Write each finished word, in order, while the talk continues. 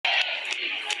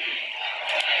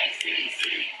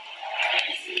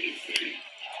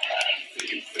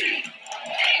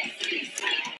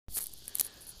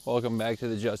Welcome back to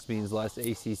the Just Means Less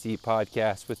ACC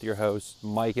podcast with your host,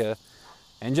 Micah,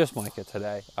 and just Micah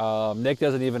today. Nick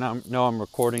doesn't even know I'm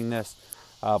recording this,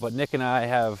 but Nick and I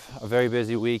have a very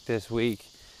busy week this week.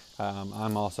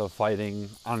 I'm also fighting,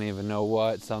 I don't even know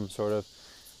what, some sort of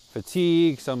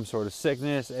fatigue, some sort of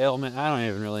sickness, ailment. I don't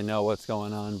even really know what's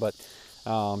going on, but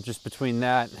just between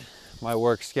that, my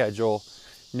work schedule,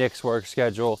 Nick's work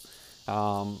schedule,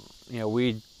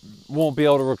 we won't be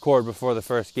able to record before the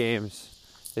first games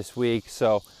this week,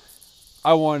 so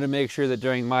I wanted to make sure that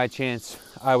during my chance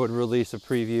I would release a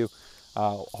preview.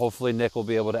 Hopefully Nick will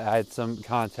be able to add some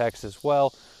context as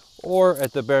well, or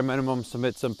at the bare minimum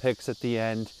submit some picks at the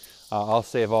end. I'll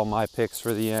save all my picks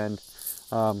for the end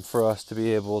for us to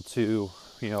be able to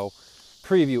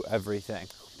preview everything.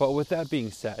 But with that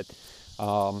being said,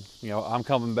 I'm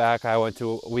coming back. I went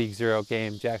to a week 0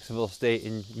 game, Jacksonville State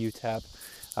and UTEP.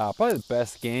 Probably the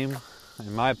best game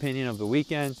in my opinion of the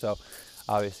weekend, so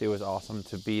obviously it was awesome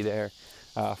to be there.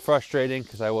 Frustrating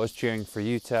because I was cheering for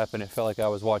UTEP and it felt like I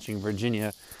was watching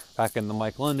Virginia back in the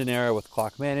Mike London era with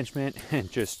clock management and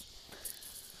just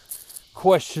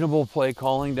questionable play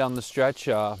calling down the stretch.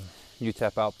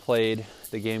 UTEP outplayed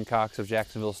the Gamecocks of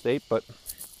Jacksonville State, but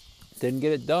didn't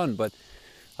get it done. But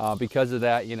because of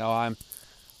that, I'm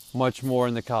much more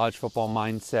in the college football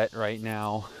mindset right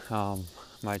now.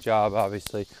 My job,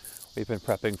 obviously, we've been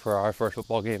prepping for our first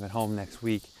football game at home next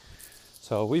week.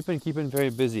 So we've been keeping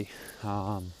very busy,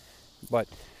 but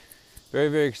very,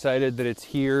 very excited that it's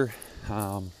here.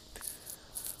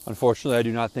 Unfortunately, I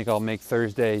do not think I'll make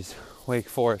Thursday's Wake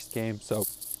Forest game. So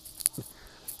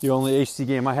the only HC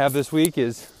game I have this week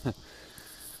is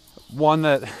one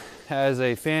that, as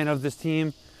a fan of this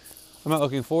team, I'm not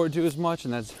looking forward to as much,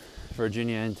 and that's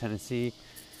Virginia and Tennessee.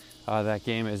 That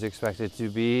game is expected to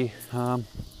be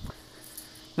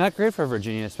not great for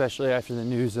Virginia, especially after the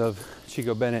news of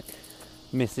Chico Bennett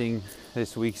missing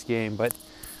this week's game, but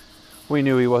we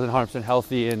knew he wasn't 100%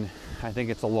 healthy, and I think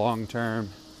it's a long-term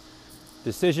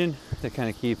decision to kind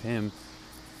of keep him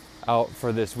out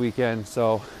for this weekend.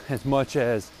 So as much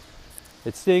as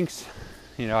it stinks,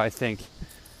 I think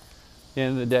at the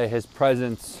end of the day, his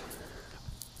presence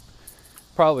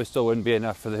probably still wouldn't be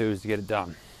enough for the Hoos to get it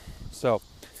done. So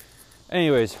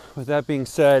anyways, with that being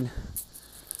said,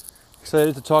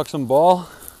 excited to talk some ball.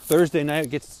 Thursday night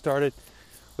gets started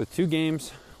with 2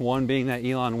 games, one being that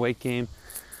Elon-Wake game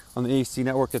on the AC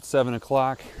network at 7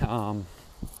 o'clock.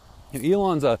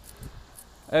 Elon's a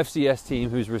FCS team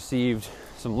who's received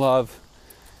some love.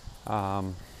 They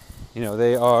are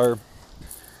going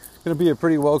to be a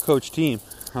pretty well-coached team.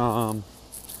 At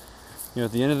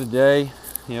the end of the day,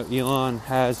 Elon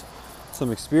has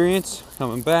some experience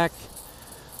coming back.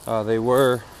 They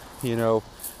were, a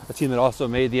team that also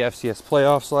made the FCS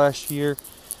playoffs last year.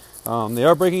 They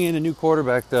are bringing in a new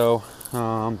quarterback, though.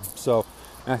 So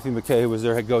Matthew McKay, who was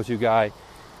their head go-to guy,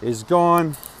 is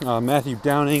gone. Matthew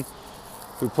Downing,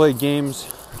 who played games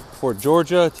for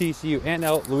Georgia, TCU, and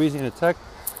Louisiana Tech,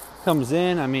 comes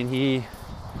in. I mean, he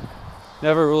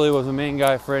never really was a main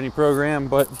guy for any program,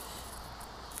 but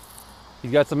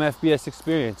he's got some FBS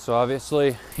experience. So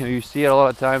obviously, you see it a lot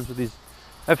of times with these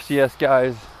FCS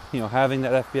guys, having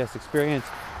that FBS experience.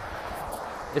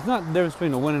 It's not the difference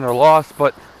between a win and a loss,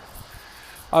 but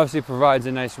obviously provides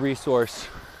a nice resource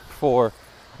for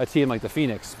a team like the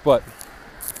Phoenix. But,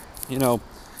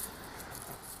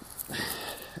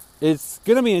 it's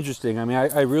going to be interesting. I mean,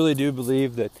 I really do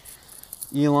believe that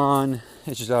Elon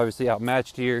is just obviously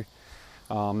outmatched here.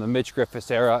 The Mitch Griffiths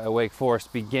era at Wake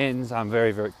Forest begins. I'm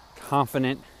very, very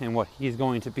confident in what he's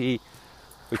going to be.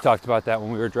 We talked about that when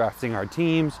we were drafting our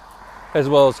teams, as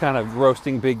well as kind of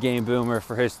roasting Big Game Boomer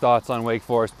for his thoughts on Wake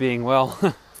Forest being,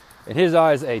 well, in his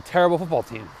eyes, a terrible football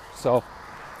team. So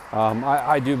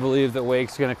I do believe that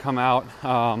Wake's going to come out.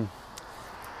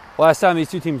 Last time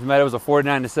these two teams met, it was a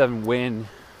 49-7 win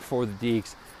for the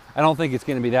Deacs. I don't think it's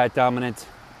going to be that dominant,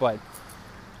 but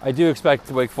I do expect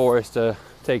Wake Forest to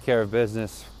take care of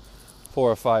business,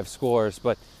 4 or 5 scores.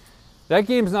 But that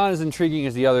game's not as intriguing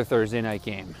as the other Thursday night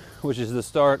game, which is the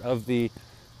start of the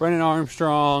Brennan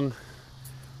Armstrong,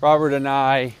 Robert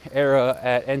Anae era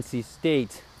at NC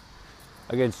State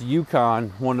against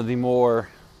UConn, one of the more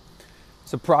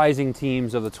surprising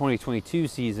teams of the 2022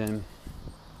 season.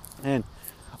 And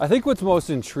I think what's most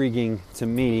intriguing to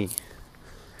me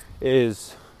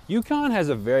is UConn has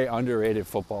a very underrated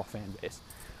football fan base.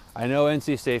 I know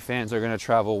NC State fans are going to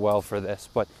travel well for this,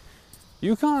 but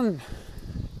UConn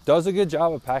does a good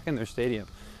job of packing their stadium,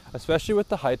 especially with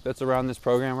the hype that's around this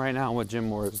program right now and what Jim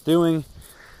Moore is doing.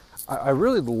 I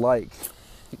really like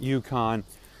UConn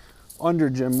under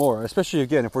Jim Moore, especially,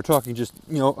 again, if we're talking just,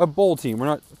 a bowl team. We're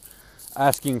not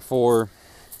asking for,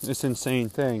 this insane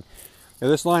thing.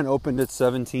 This line opened at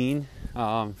 17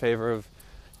 in favor of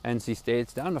NC State.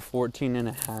 It's down to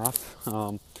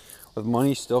 14.5. With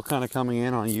money still kind of coming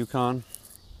in on UConn.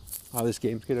 This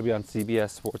game's going to be on CBS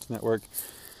Sports Network.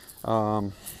 I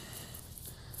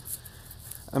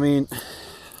mean,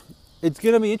 it's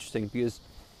going to be interesting because,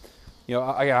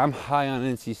 I'm high on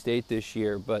NC State this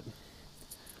year, but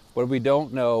what we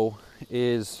don't know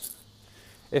is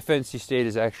if NC State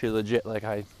is actually legit, like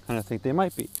I kind of think they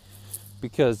might be.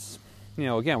 Because,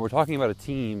 again, we're talking about a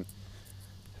team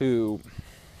who,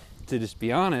 to just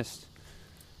be honest,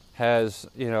 has,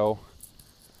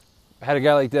 had a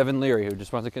guy like Devin Leary who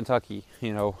just went to Kentucky,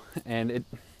 and it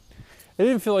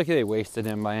didn't feel like they wasted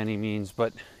him by any means,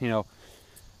 but,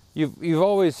 you've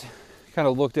always kind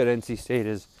of looked at NC State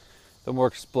as the more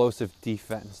explosive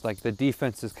defense. Like, the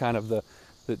defense is kind of the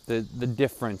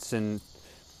difference, and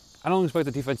I don't expect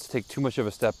the defense to take too much of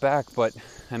a step back, but,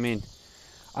 I mean,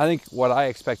 I think what I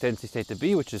expect NC State to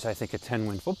be, which is, I think, a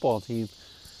 10-win football team,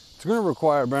 it's going to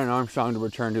require Brennan Armstrong to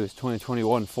return to his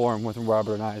 2021 form with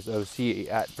Robert and I as OC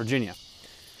at Virginia.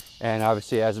 And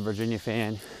obviously, as a Virginia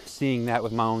fan, seeing that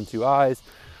with my own two eyes,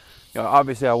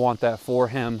 obviously I want that for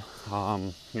him.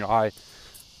 I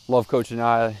love Coach and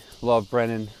I love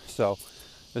Brennan, so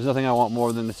there's nothing I want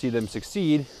more than to see them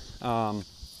succeed. And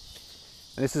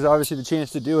this is obviously the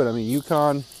chance to do it. I mean,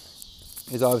 UConn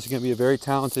is obviously going to be a very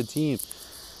talented team.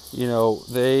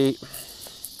 They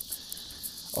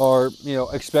are,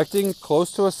 expecting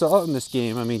close to a sellout in this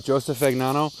game. I mean, Joseph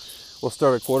Fagnano will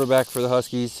start at quarterback for the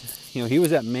Huskies. He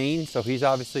was at Maine, so he's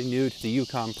obviously new to the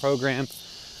UConn program.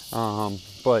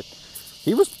 But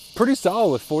he was pretty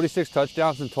solid with 46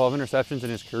 touchdowns and 12 interceptions in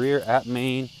his career at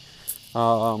Maine.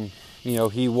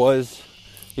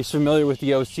 He's familiar with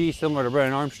the OC, similar to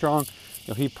Brennan Armstrong.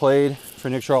 He played for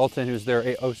Nick Charlton, who's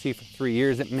their OC for 3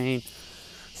 years at Maine.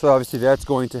 So obviously that's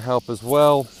going to help as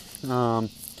well.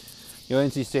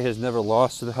 NC State has never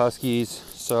lost to the Huskies,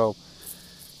 so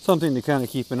something to kind of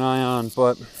keep an eye on.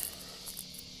 But,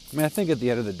 I think at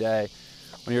the end of the day,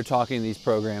 when you're talking these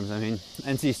programs,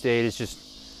 NC State is just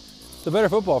the better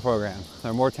football program.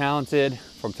 They're more talented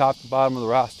from top to bottom of the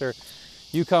roster.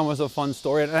 UConn was a fun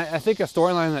story, and I think a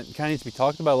storyline that kind of needs to be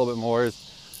talked about a little bit more is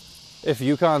if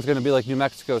UConn's going to be like New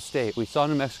Mexico State. We saw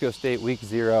New Mexico State week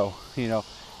 0,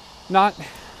 not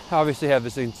obviously have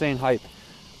this insane hype.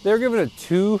 They're given a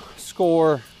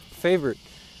 2-score favorite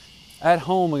at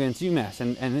home against UMass.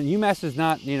 And UMass is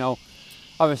not,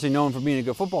 obviously known for being a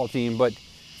good football team, but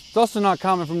it's also not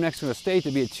common from New Mexico State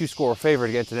to be a 2-score favorite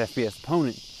against an FBS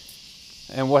opponent.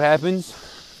 And what happens?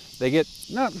 They get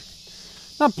not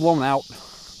blown out,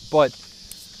 but,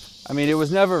 it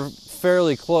was never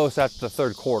fairly close after the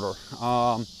third quarter.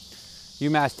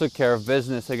 UMass took care of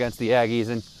business against the Aggies,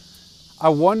 and I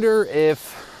wonder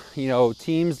if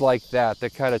teams like that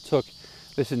kind of took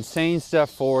this insane step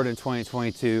forward in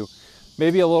 2022,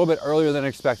 maybe a little bit earlier than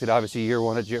expected. Obviously, year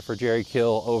one for Jerry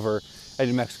Kill over at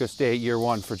New Mexico State, year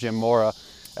one for Jim Mora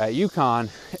at UConn.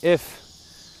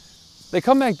 If they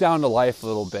come back down to life a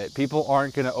little bit, people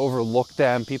aren't going to overlook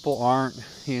them. People aren't,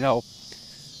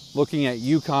 looking at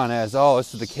UConn as, oh,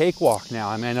 this is the cakewalk now.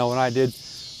 I know when I did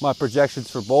my projections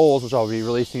for bowls, which I'll be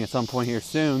releasing at some point here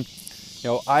soon,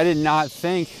 I did not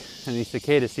think, and these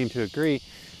cicadas seem to agree,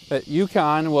 that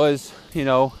UConn was,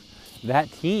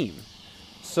 that team.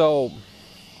 So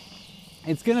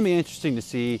it's going to be interesting to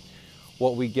see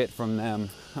what we get from them,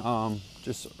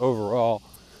 just overall.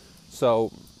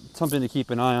 So something to keep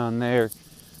an eye on there.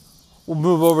 We'll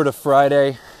move over to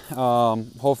Friday.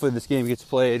 Hopefully this game gets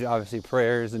played. Obviously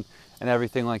prayers and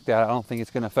everything like that. I don't think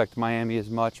it's going to affect Miami as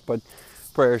much, but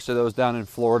prayers to those down in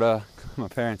Florida. My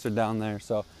parents are down there,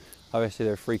 so obviously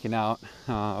they're freaking out,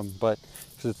 but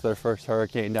because it's their first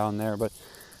hurricane down there. But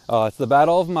it's the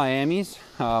Battle of Miamis,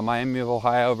 Miami of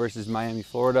Ohio versus Miami,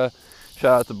 Florida.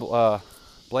 Shout out to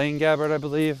Blaine Gabbert, I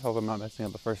believe. Hope I'm not messing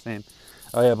up the first name.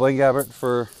 Oh yeah, Blaine Gabbert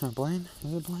for Blaine.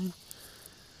 Is it Blaine?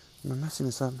 Am I messing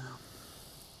this up now?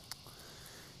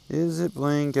 Is it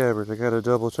Blaine Gabbert? I gotta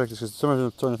double check this because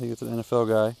somebody's starting to think it's an NFL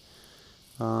guy.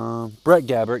 Brett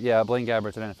Gabbert, yeah, Blaine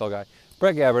Gabbert's an NFL guy.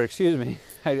 Brett Gabbert, excuse me,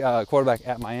 quarterback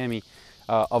at Miami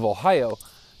of Ohio,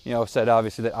 said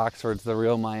obviously that Oxford's the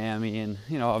real Miami, and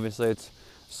obviously it's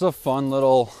just a fun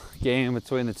little game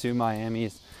between the two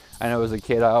Miamis. I know as a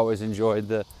kid I always enjoyed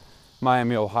the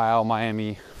Miami, Ohio,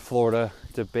 Miami, Florida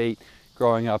debate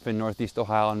growing up in Northeast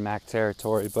Ohio and MAC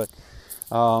territory, but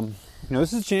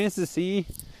this is a chance to see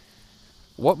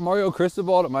what Mario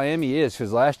Cristobal at Miami is,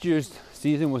 because last year's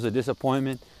season was a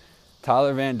disappointment.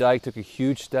 Tyler Van Dyke took a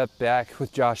huge step back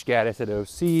with Josh Gaddis at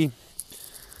OC.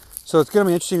 So it's going to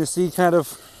be interesting to see kind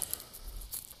of,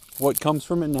 what comes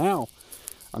from it now.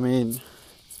 I mean,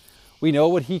 we know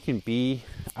what he can be.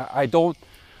 I don't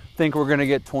think we're going to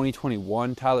get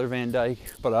 2021 Tyler Van Dyke,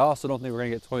 but I also don't think we're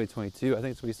going to get 2022. I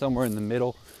think it's going to be somewhere in the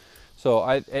middle. So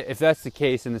if that's the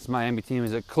case, and this Miami team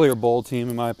is a clear bowl team,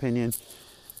 in my opinion,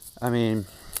 I mean,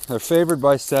 they're favored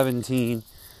by 17.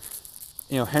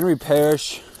 You know, Henry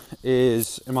Parrish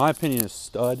is, in my opinion, a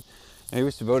stud. And he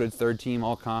was voted third team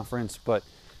all-conference, but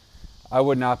I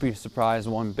would not be surprised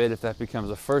one bit if that becomes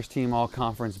a first-team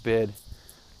all-conference bid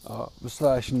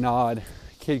 / nod.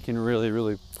 Kid can really,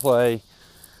 really play.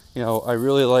 You know, I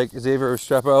really like Xavier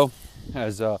Restrepo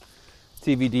as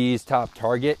TVD's top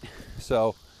target.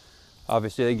 So,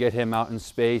 obviously, they get him out in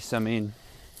space. I mean,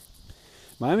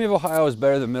 Miami of Ohio is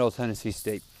better than Middle Tennessee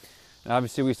State. And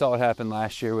obviously, we saw what happened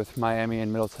last year with Miami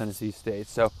and Middle Tennessee State.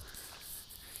 So,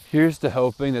 here's to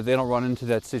hoping that they don't run into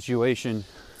that situation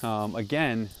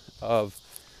again of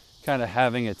kind of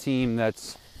having a team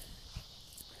that's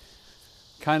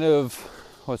kind of,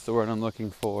 what's the word I'm looking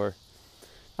for?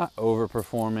 Not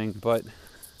overperforming, but,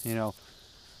 you know,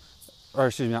 or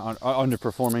excuse me, not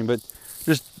underperforming, but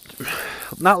just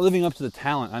not living up to the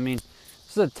talent. I mean,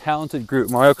 this is a talented group.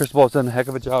 Mario Cristobal's done a heck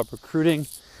of a job recruiting.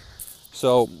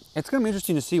 So it's going to be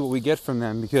interesting to see what we get from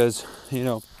them because, you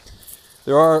know,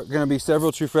 there are going to be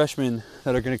several true freshmen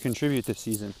that are going to contribute this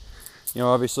season. You know,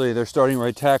 obviously their starting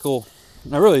right tackle,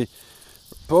 now really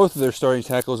both of their starting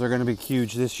tackles are going to be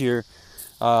huge this year.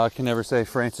 I can never say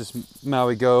Francis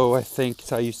Maui-Go, I think is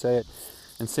how you say it,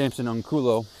 and Samson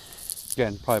Unkulo.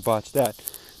 Again, probably botched that.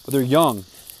 But they're young.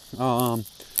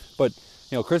 But,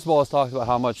 you know, Cristobal has talked about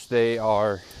how much they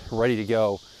are ready to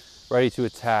go, ready to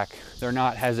attack. They're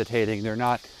not hesitating. They're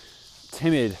not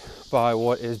timid by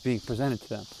what is being presented to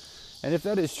them. And if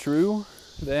that is true,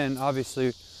 then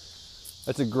obviously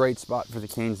that's a great spot for the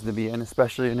Canes to be in,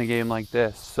 especially in a game like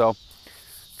this. So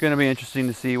it's going to be interesting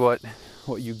to see what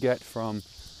you get from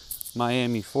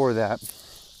Miami for that.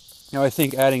 You know, I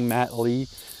think adding Matt Lee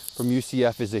from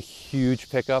UCF is a huge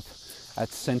pickup at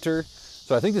center.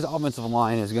 So I think this offensive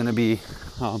line is going to be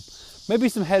maybe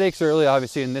some headaches early.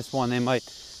 Obviously, in this one, they might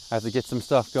have to get some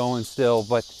stuff going still.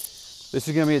 But this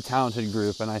is going to be a talented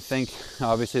group. And I think,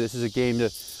 obviously, this is a game to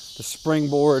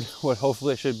springboard what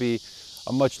hopefully should be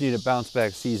a much-needed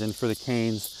bounce-back season for the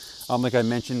Canes. Like I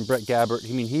mentioned, Brett Gabbert,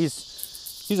 I mean,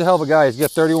 he's a hell of a guy. He's got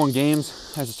 31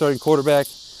 games as a starting quarterback,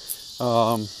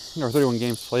 or 31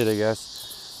 games played, I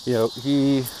guess. You know,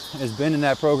 he has been in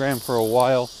that program for a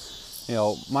while. You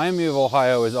know, Miami of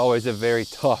Ohio is always a very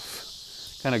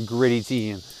tough, kind of gritty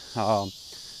team.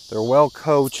 They're well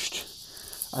coached.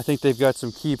 I think they've got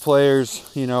some key players,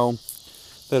 you know,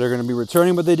 that are going to be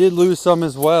returning, but they did lose some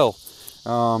as well.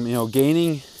 You know,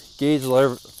 gaining Gage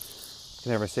I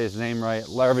can never say his name right,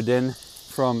 Larvadin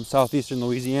from southeastern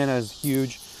Louisiana is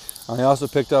huge. They also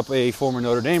picked up a former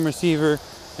Notre Dame receiver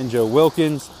in Joe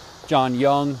Wilkins. John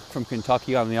Young from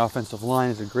Kentucky on the offensive line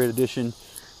is a great addition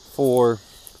for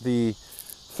the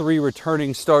three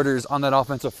returning starters on that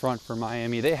offensive front for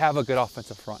Miami. They have a good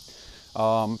offensive front.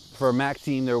 For a MAC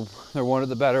team, they're one of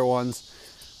the better ones.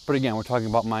 But again, we're talking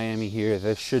about Miami here.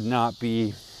 This should not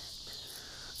be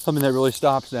something that really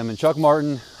stops them. And Chuck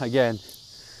Martin, again,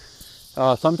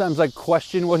 sometimes I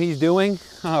question what he's doing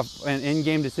and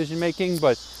in-game decision-making,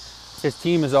 but his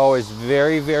team is always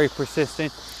very, very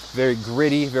persistent, very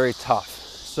gritty, very tough.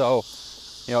 So,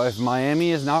 you know, if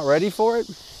Miami is not ready for it,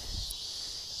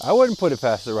 I wouldn't put it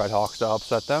past the Red Hawks to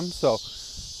upset them. So,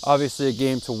 obviously a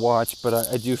game to watch, but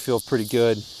I do feel pretty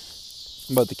good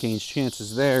about the Canes'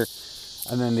 chances there.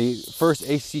 And then the first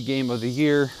AC game of the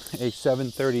year, a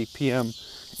 7:30 p.m.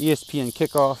 ESPN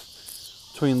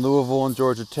kickoff between Louisville and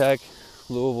Georgia Tech.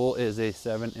 Louisville is a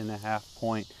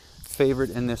 7.5-point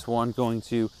favorite in this one, going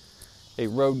to a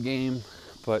road game,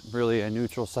 but really a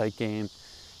neutral site game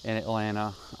in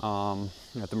Atlanta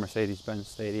at the Mercedes-Benz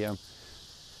Stadium.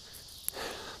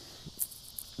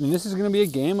 I mean, this is going to be a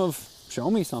game of show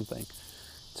me something,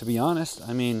 to be honest.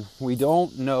 I mean, we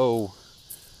don't know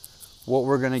what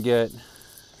we're going to get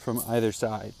from either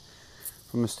side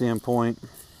from a standpoint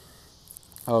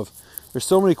of there's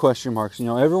so many question marks. You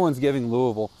know, everyone's giving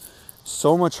Louisville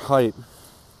so much hype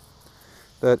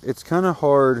that it's kind of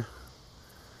hard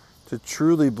to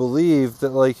truly believe that,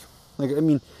 like I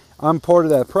mean, I'm part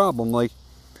of that problem. Like,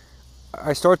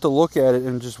 I start to look at it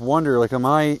and just wonder, like, am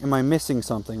I missing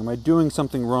something? Am I doing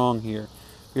something wrong here?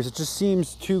 Because it just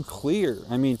seems too clear.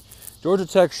 I mean, Georgia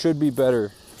Tech should be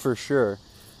better for sure.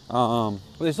 But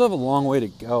they still have a long way to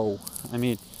go. I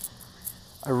mean,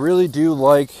 I really do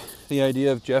like the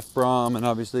idea of Jeff Brom and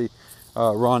obviously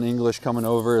Ron English coming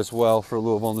over as well for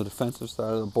Louisville on the defensive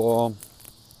side of the ball.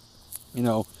 You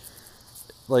know,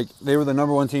 like they were the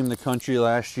 #1 team in the country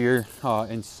last year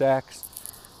in sacks.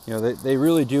 You know, they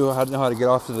really do know how to get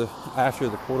off to after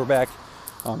the quarterback.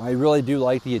 I really do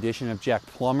like the addition of Jack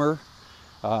Plummer.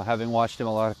 Having watched him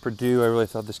a lot at Purdue, I really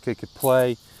thought this kid could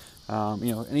play.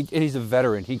 You know, and he's a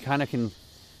veteran. He kind of can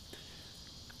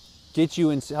get you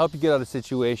and help you get out of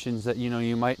situations that, you know,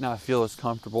 you might not feel as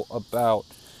comfortable about.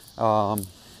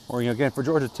 Or, you know, again, for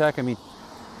Georgia Tech, I mean,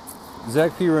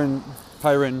 Zach Pyron,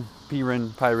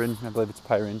 I believe it's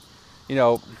Pyron, you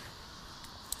know,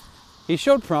 he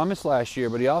showed promise last year,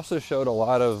 but he also showed a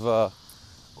lot of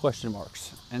question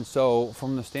marks. And so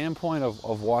from the standpoint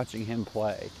of watching him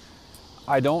play,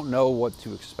 I don't know what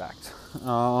to expect.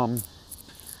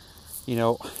 You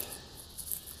know,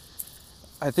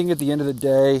 I think at the end of the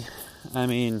day, I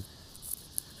mean,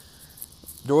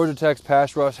 Georgia Tech's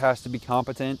pass rush has to be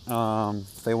competent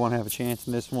if they want to have a chance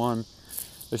in this one.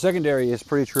 Their secondary is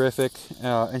pretty terrific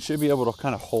and should be able to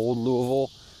kind of hold Louisville.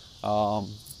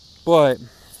 But,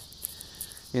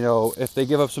 you know, if they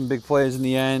give up some big plays in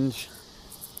the end,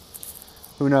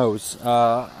 who knows?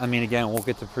 I mean, again, we'll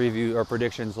get to preview our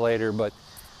predictions later, but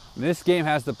this game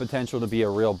has the potential to be a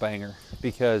real banger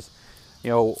because,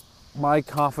 you know, my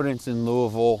confidence in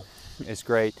Louisville is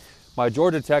great. My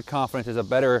Georgia Tech confidence as a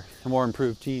better, more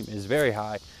improved team is very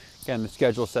high. Again, the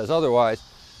schedule says otherwise.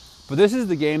 But this is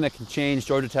the game that can change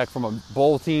Georgia Tech from a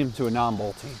bowl team to a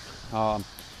non-bowl team.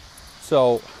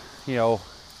 So, you know,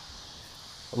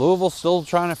 Louisville's still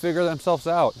trying to figure themselves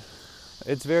out.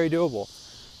 It's very doable.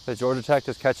 But Georgia Tech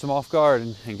just catches them off guard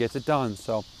and gets it done.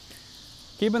 So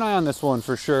keep an eye on this one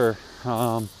for sure.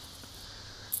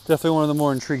 Definitely one of the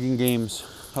more intriguing games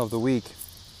of the week.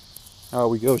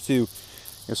 We go to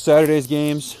Saturday's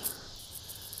games.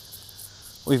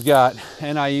 We've got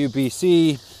NIU,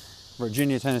 BC,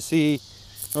 Virginia, Tennessee,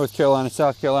 North Carolina,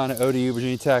 South Carolina, ODU,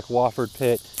 Virginia Tech, Wofford,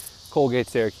 Pitt, Colgate,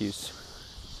 Syracuse.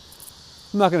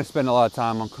 I'm not going to spend a lot of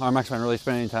time on, I'm not going to really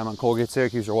spend any time on Colgate,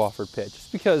 Syracuse, or Wofford, Pitt,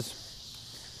 just because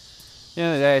at the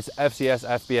end of the day, it's FCS,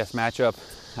 FBS matchup.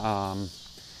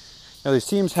 You know, these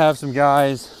teams have some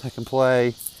guys that can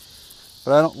play,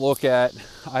 but I don't look at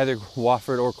either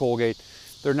Wofford or Colgate.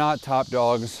 They're not top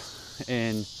dogs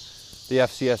in the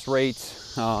FCS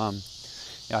rates.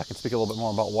 Yeah, I can speak a little bit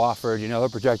more about Wofford. You know, they're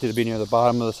projected to be near the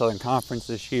bottom of the Southern Conference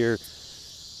this year.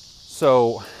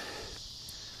 So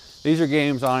these are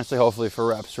games, honestly, hopefully for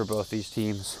reps for both these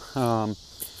teams.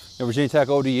 Virginia Tech,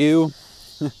 ODU.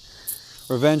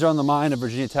 Revenge on the mind of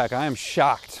Virginia Tech. I am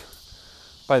shocked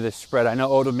by this spread. I know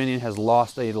Old Dominion has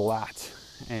lost a lot,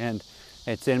 and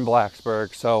it's in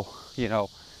Blacksburg. So, you know,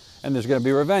 and there's going to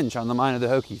be revenge on the mind of the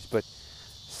Hokies. But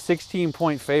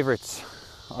 16-point favorites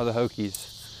are the Hokies.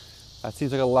 That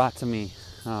seems like a lot to me.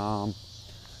 So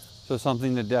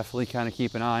something to definitely kind of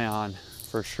keep an eye on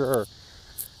for sure.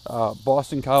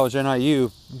 Boston College,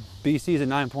 NIU. BC is a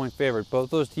 9-point favorite. Both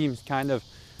those teams kind of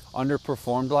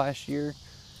underperformed last year.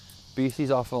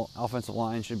 BC's offensive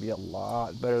line should be a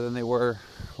lot better than they were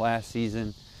last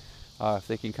season. If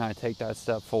they can kind of take that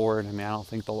step forward. I mean, I don't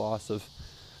think the loss of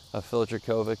Phil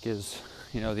Dracovic is,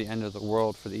 you know, the end of the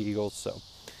world for the Eagles. So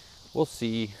we'll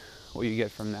see what you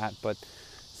get from that. But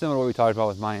similar to what we talked about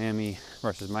with Miami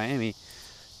versus Miami,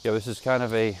 you know, this is kind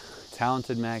of a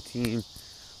talented MAC team,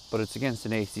 but it's against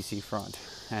an ACC front.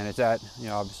 And it's at, you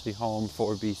know, obviously home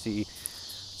for BC.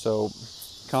 So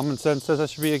common sense says that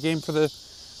should be a game for them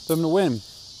to win.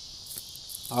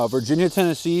 Virginia,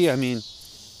 Tennessee, I mean,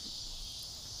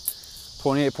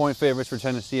 28-point favorites for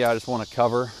Tennessee. I just want to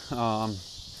cover.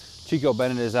 Chico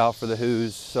Bennett is out for the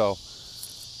Hoos, so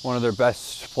one of their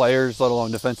best players, let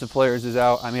alone defensive players, is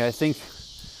out. I mean, I think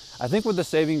what the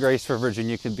saving grace for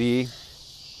Virginia could be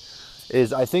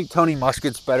is I think Tony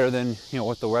Muskett's better than, you know,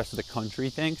 what the rest of the country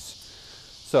thinks.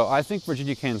 So I think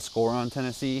Virginia can score on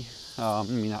Tennessee. I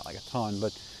mean, not like a ton,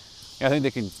 but I think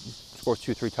they can score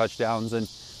 2-3 touchdowns.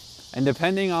 And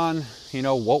depending on, you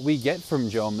know, what we get from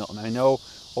Joe Milton. I know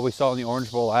what we saw in the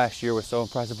Orange Bowl last year was so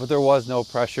impressive, but there was no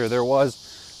pressure. There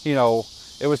was, you know,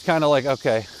 it was kind of like,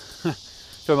 okay,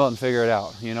 Joe Milton, figure it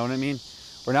out. You know what I mean?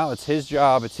 Where now it's his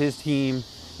job, it's his team.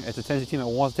 It's a Tennessee team that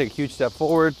wants to take a huge step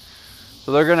forward.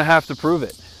 So they're going to have to prove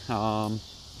it.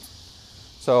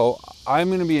 So I'm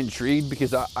going to be intrigued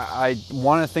because I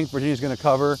want to think Virginia's going to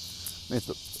cover. It's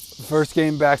the first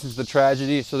game back since the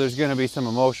tragedy, so there's going to be some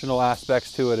emotional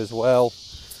aspects to it as well.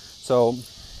 So,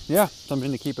 yeah,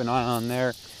 something to keep an eye on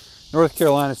there. North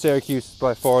Carolina, Syracuse is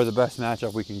by far the best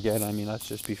matchup we can get. I mean, let's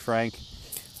just be frank.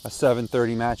 A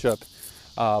 7:30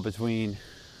 matchup between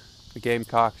the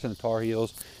Gamecocks and the Tar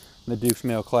Heels in the Duke's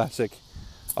Mayo Classic.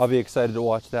 I'll be excited to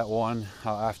watch that one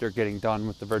after getting done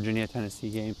with the Virginia-Tennessee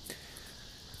game.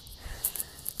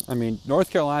 I mean, North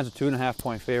Carolina's a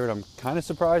 2.5-point favorite. I'm kind of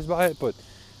surprised by it, but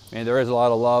I mean, there is a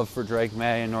lot of love for Drake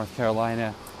May in North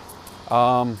Carolina.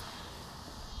 I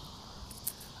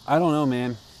don't know,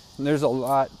 man. There's a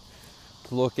lot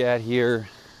to look at here.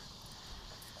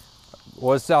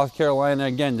 Was South Carolina,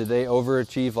 again, did they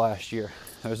overachieve last year?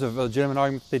 There's a legitimate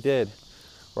argument that they did.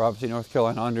 Where obviously North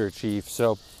Carolina underachieved.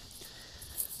 So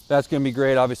that's going to be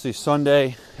great. Obviously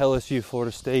Sunday, LSU,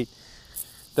 Florida State.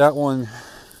 That one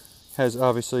has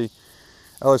obviously,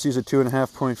 LSU's a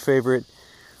 2.5-point favorite,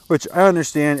 which I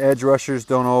understand edge rushers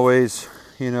don't always,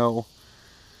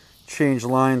 change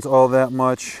lines all that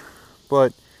much.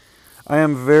 But I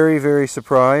am very, very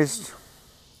surprised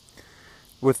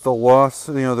with the loss,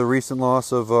 the recent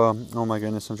loss of, oh my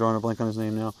goodness, I'm drawing a blank on his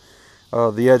name now.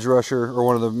 The edge rusher, or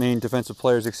one of the main defensive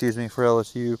players, for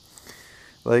LSU.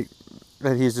 Like,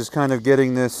 that he's just kind of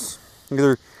getting this,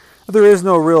 there is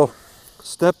no real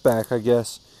step back, I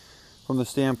guess, from the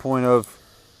standpoint of,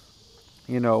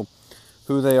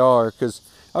 who they are. Because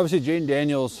obviously Jaden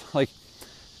Daniels, like,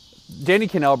 Danny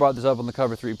Cannell brought this up on the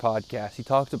Cover 3 podcast. He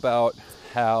talked about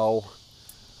how,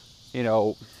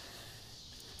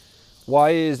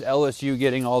 why is LSU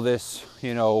getting all this,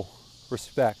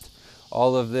 respect?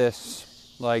 All of this,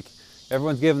 like,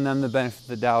 everyone's giving them the benefit of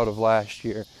the doubt of last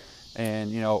year.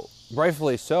 And,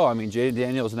 rightfully so. I mean, Jaden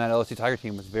Daniels and that LSU Tiger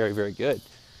team was very, very good.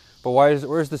 But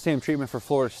where's the same treatment for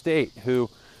Florida State, who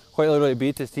quite literally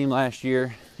beat this team last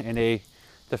year in a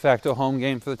de facto home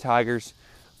game for the Tigers?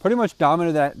 Pretty much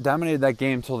dominated that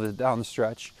game till down the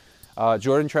stretch.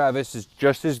 Jordan Travis is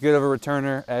just as good of a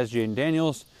returner as Jaden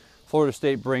Daniels. Florida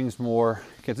State brings more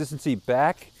consistency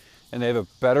back, and they have a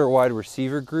better wide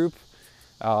receiver group.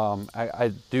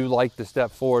 I do like the step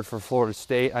forward for Florida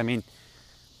State. I mean,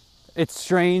 it's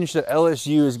strange that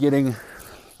LSU is getting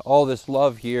all this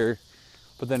love here,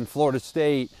 but then Florida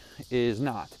State is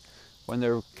not, when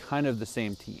they're kind of the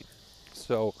same team.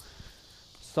 So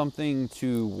something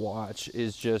to watch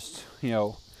is just,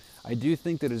 I do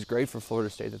think that it's great for Florida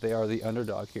State that they are the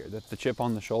underdog here, that the chip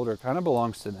on the shoulder kind of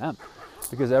belongs to them,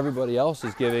 because everybody else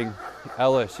is giving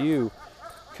LSU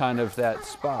kind of that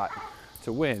spot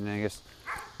to win. And I guess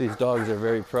these dogs are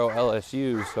very pro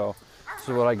LSU, so this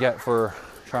is what I get for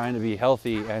trying to be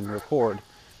healthy and record,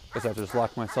 because I have to just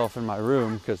lock myself in my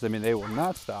room, because they will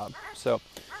not stop. So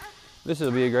this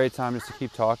will be a great time just to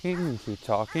keep talking and keep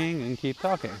talking and keep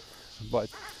talking. But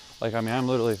I'm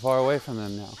literally far away from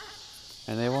them now,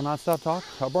 and they will not stop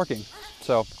barking.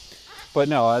 So, but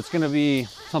no, it's going to be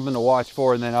something to watch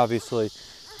for. And then obviously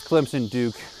Clemson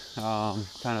Duke,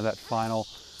 kind of that final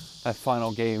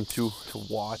game to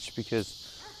watch, because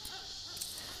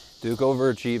Duke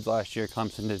overachieved last year.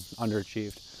 Clemson did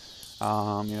underachieved.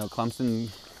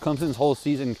 Clemson's whole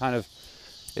season kind of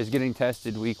is getting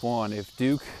tested week one. If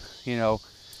Duke,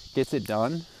 gets it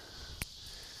done,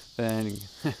 then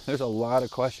there's a lot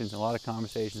of questions and a lot of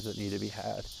conversations that need to be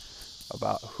had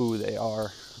about who they are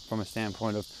from a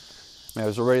standpoint of,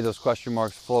 there's already those question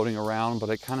marks floating around,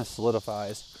 but it kind of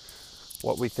solidifies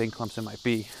what we think Clemson might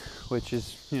be, which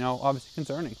is, obviously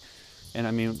concerning. And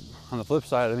on the flip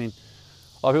side, a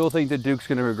lot of people think that Duke's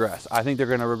going to regress. I think they're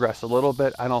going to regress a little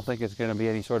bit. I don't think it's going to be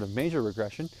any sort of major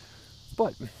regression.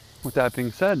 But with that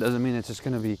being said, doesn't mean it's just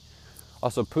going to be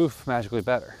also poof, magically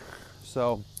better.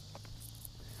 So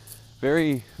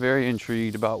very, very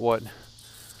intrigued about what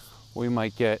we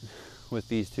might get with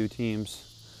these two teams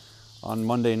on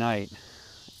Monday night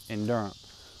in Durham.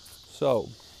 So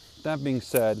that being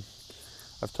said,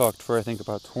 I've talked for I think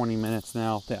about 20 minutes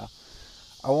now. Yeah,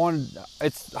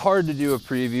 it's hard to do a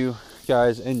preview,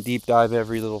 guys, and deep dive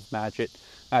every little matchup,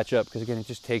 because again, it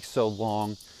just takes so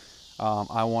long.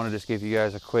 I want to just give you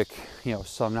guys a quick,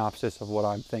 synopsis of what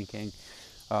I'm thinking.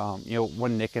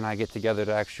 When Nick and I get together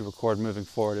to actually record moving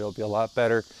forward, it'll be a lot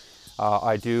better.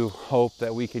 I do hope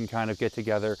that we can kind of get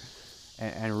together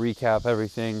and recap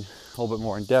everything a little bit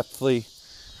more in-depthly.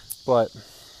 But,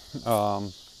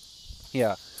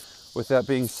 yeah, with that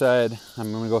being said,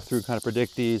 I'm going to go through kind of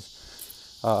predict these.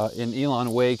 In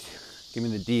Elon Wake, give me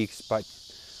the Deeks, but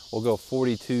we'll go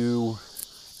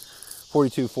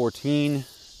 42-14.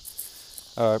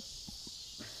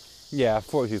 Yeah,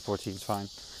 42-14 is fine.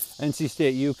 NC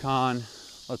State, UConn,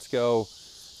 let's go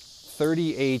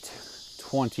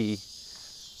 38-20.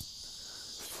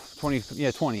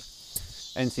 20.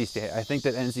 NC State. I think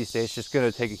that NC State's just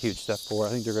going to take a huge step forward.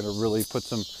 I think they're going to really put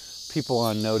some people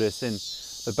on notice. In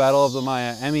the Battle of the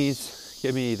Miamis,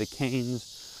 give me the Canes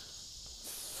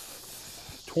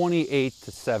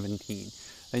 28-17. I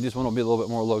think this one will be a little bit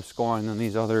more low scoring than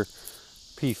these other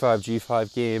P5,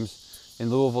 G5 games. In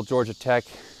Louisville, Georgia Tech,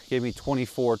 gave me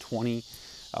 24-20.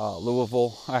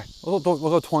 Louisville. All right, we'll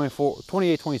go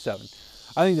 28-27.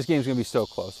 I think this game's going to be so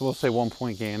close. We'll say 1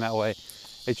 point game. That way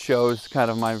it shows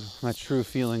kind of my true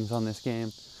feelings on this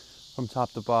game from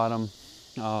top to bottom.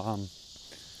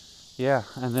 Yeah,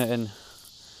 and then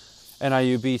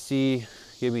NIU BC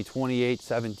gave me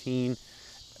 28-17.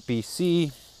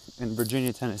 BC and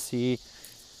Virginia Tennessee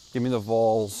give me the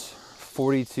Vols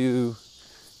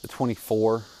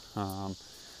 42-24.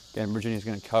 Again, Virginia's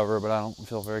going to cover, but I don't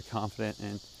feel very confident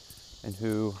in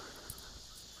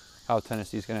how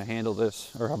Tennessee's going to handle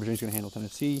this, or how Virginia's going to handle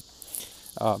Tennessee.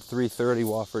 3:30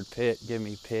 Wofford Pitt. Give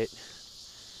me Pitt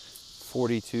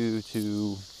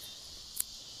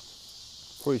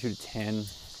 42-10. I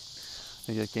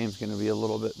think that game's going to be a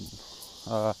little bit,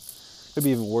 could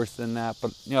be even worse than that,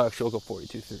 but actually we'll go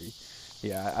 42-3.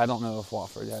 Yeah, I don't know if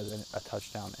Wofford has a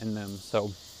touchdown in them,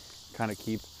 so kind of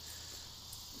keep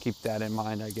that in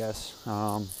mind, I guess.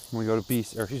 When we go to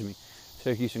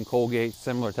Syracuse and Colgate,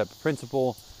 similar type of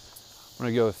principle. I'm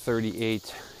going to go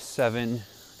 38-7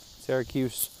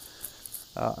 Syracuse.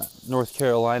 North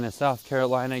Carolina, South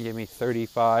Carolina, give me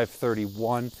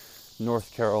 35-31.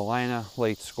 North Carolina,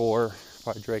 late score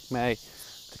by Drake May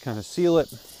to kind of seal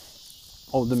it.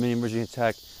 Old Dominion, Virginia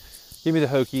Tech, give me the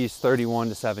Hokies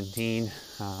 31-17.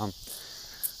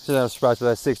 So I was surprised with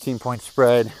that 16-point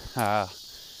spread.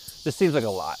 This seems like a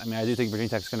lot. I mean, I do think Virginia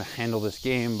Tech is going to handle this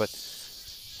game, but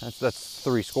that's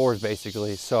 3 scores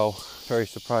basically. So very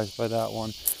surprised by that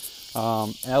one.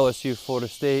 LSU, Florida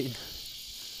State.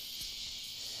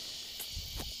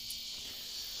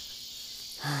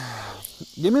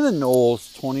 Give me the Noles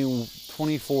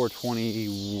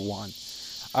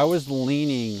 24-21. I was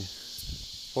leaning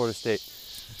Florida State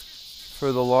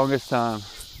for the longest time,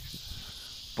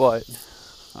 but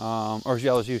or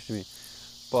LSU to me.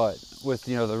 But with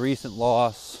the recent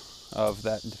loss of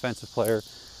that defensive player,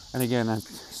 and again,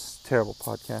 it's terrible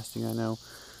podcasting, I know.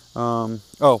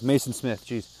 Mason Smith,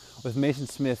 with Mason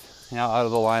Smith now out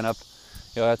of the lineup,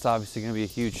 that's obviously going to be a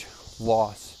huge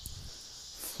loss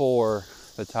for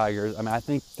the Tigers. I mean, I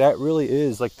think that really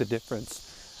is like the difference.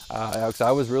 Because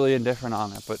I was really indifferent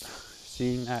on it, but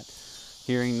seeing that,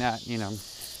 hearing that,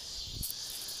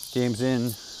 games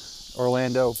in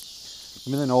Orlando,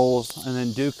 give me the Noles, and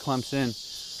then Duke, Clemson.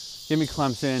 Give me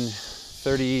Clemson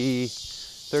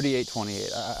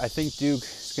 38-28. I think Duke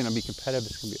is going to be competitive.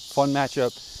 It's going to be a fun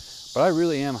matchup, but I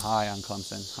really am high on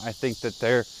Clemson. I think that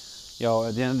they're, at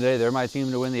the end of the day, they're my team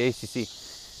to win the ACC.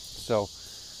 So,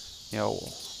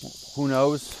 who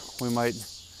knows? We might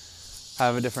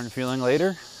have a different feeling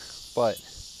later, but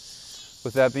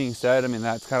with that being said, I mean,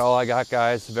 that's kind of all I got,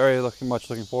 guys. Much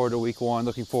looking forward to week 1.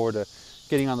 Looking forward to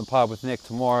getting on the pod with Nick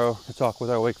tomorrow to talk with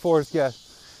our Wake Forest guest.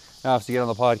 And obviously get on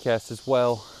the podcast as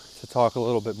well to talk a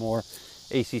little bit more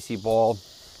ACC ball.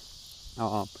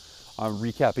 I'm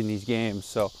recapping these games.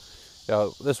 So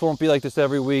this won't be like this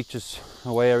every week, just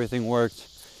the way everything worked.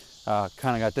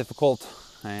 Kind of got difficult.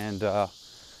 And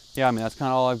that's kind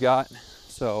of all I've got.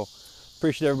 So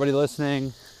appreciate everybody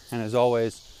listening. And as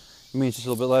always, it means just a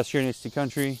little bit less here in ACC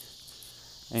country.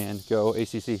 And go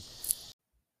ACC.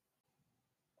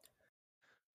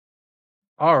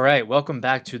 All right, welcome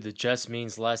back to the Just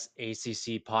Means Less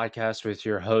ACC podcast with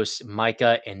your hosts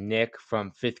Micah and Nick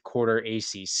from Fifth Quarter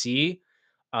ACC.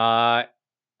 I'm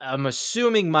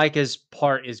assuming Micah's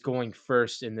part is going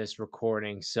first in this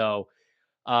recording, so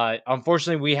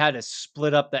unfortunately we had to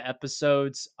split up the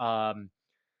episodes.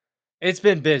 It's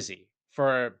been busy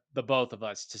for the both of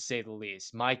us, to say the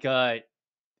least. Micah,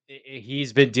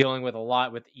 he's been dealing with a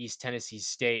lot with East Tennessee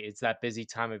State. It's that busy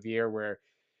time of year where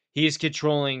he's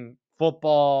controlling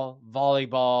football,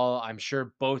 volleyball, I'm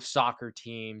sure both soccer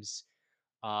teams.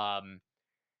 Um,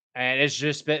 and it's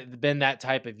just been that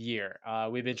type of year.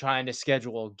 We've been trying to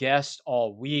schedule a guest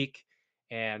all week.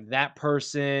 And that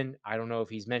person, I don't know if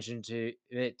he's mentioned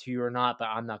it to you or not, but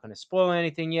I'm not going to spoil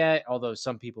anything yet, although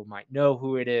some people might know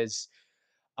who it is.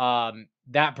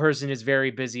 That person is very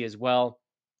busy as well.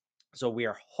 So we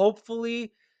are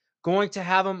hopefully going to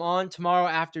have him on tomorrow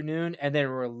afternoon and then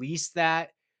release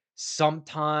that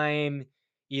sometime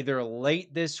either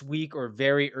late this week or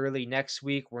very early next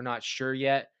week. We're not sure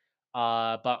yet.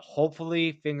 But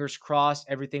hopefully, fingers crossed,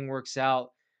 everything works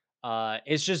out.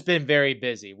 It's just been very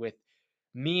busy with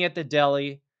me at the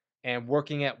deli and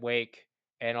working at Wake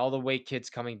and all the Wake kids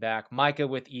coming back, Micah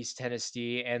with East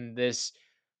Tennessee, and this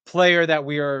player that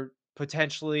we are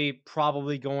potentially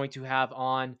probably going to have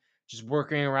on, just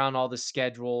working around all the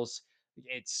schedules.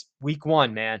 It's week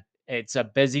 1, man. It's a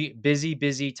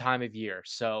busy time of year.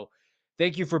 So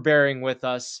thank you for bearing with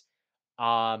us.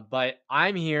 But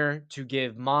I'm here to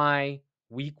give my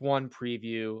week 1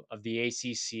 preview of the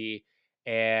ACC.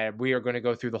 and we are going to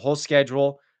go through the whole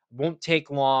schedule. Won't take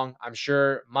long. I'm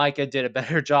sure Micah did a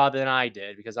better job than I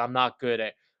did because I'm not good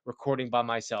at recording by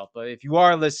myself. But if you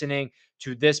are listening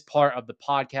to this part of the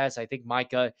podcast, I think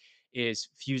Micah is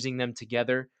fusing them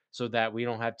together so that we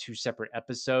don't have two separate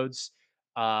episodes.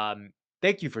 Um,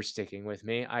 Thank you for sticking with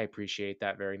me. I appreciate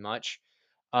that very much.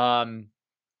 Um,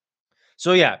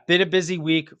 so yeah, been a busy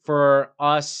week for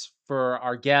us, for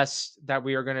our guests that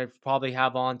we are going to probably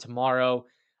have on tomorrow.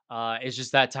 It's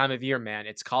just that time of year, man.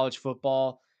 It's college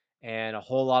football and a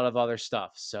whole lot of other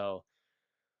stuff. So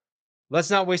let's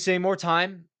not waste any more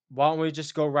time. Why don't we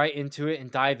just go right into it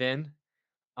and dive in?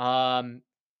 Um,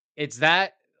 it's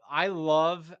that I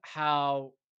love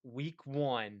how week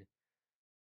one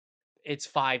it's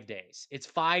 5 days. It's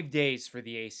 5 days for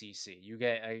the ACC. You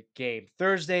get a game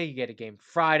Thursday, you get a game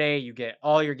Friday, you get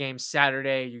all your games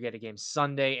Saturday, you get a game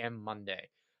Sunday and Monday.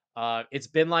 It's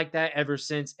been like that ever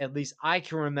since at least I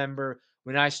can remember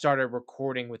when I started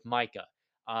recording with Micah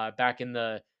back in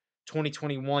the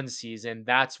 2021 season.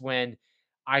 That's when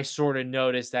I sort of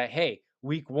noticed that, hey,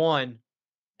 week one,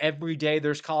 every day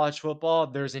there's college football,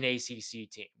 there's an ACC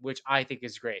team, which I think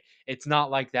is great. It's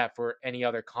not like that for any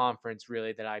other conference,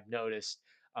 really, that I've noticed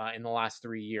in the last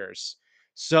 3 years.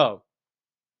 So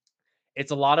it's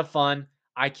a lot of fun.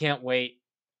 I can't wait.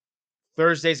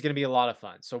 Thursday's going to be a lot of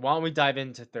fun. So why don't we dive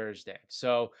into Thursday?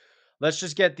 So let's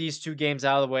just get these two games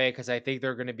out of the way because I think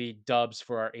they're going to be dubs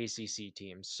for our ACC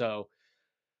teams. So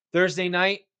Thursday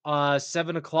night,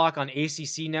 7 o'clock on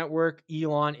ACC Network.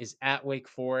 Elon is at Wake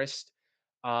Forest.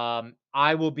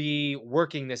 I will be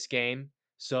working this game,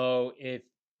 so if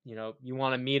you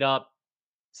want to meet up,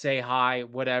 say hi,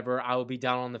 whatever, I will be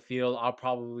down on the field. I'll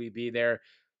probably be there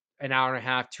an hour and a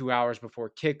half, 2 hours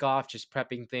before kickoff, just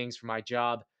prepping things for my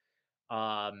job.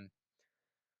 Um,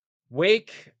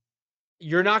 Wake,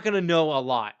 you're not going to know a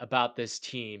lot about this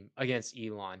team against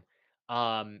Elon.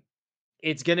 Um,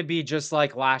 It's gonna be just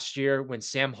like last year when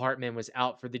Sam Hartman was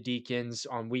out for the Deacons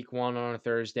on week 1 on a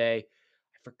Thursday.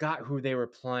 I forgot who they were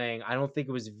playing. I don't think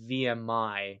it was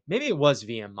VMI. Maybe it was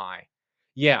VMI.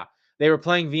 Yeah, they were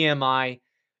playing VMI.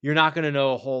 You're not gonna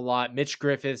know a whole lot. Mitch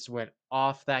Griffiths went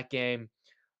off that game.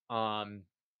 Um,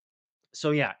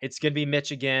 so yeah, it's gonna be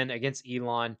Mitch again against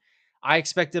Elon. I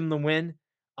expect him to win.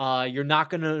 You're not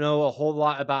gonna know a whole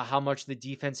lot about how much the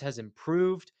defense has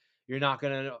improved. You're not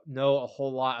gonna know a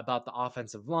whole lot about the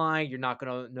offensive line. You're not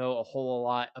gonna know a whole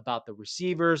lot about the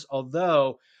receivers.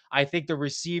 Although I think the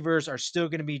receivers are still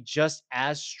gonna be just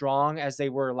as strong as they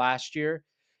were last year.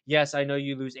 Yes, I know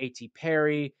you lose A.T.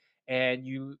 Perry and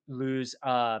you lose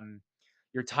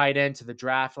your tight end to the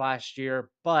draft last year,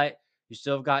 but you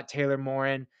still have got Taylor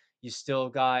Morin. You still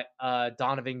got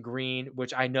Donovan Green,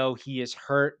 which I know he is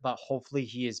hurt, but hopefully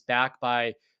he is back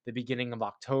by the beginning of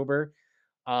October.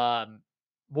 Um,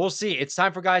 we'll see. It's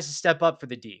time for guys to step up for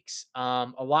the Deeks.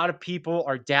 A lot of people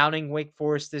are downing Wake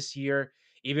Forest this year.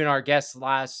 Even our guest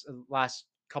last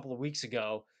couple of weeks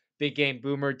ago, Big Game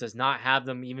Boomer does not have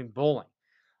them even bowling.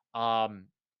 Um,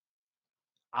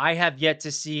 I have yet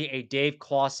to see a Dave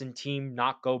Clawson team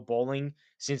not go bowling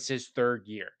since his third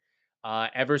year.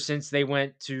 Ever since they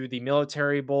went to the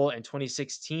Military Bowl in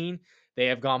 2016, they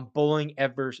have gone bowling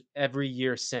every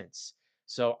year since.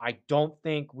 So I don't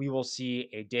think we will see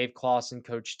a Dave Clawson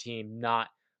coach team not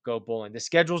go bowling. The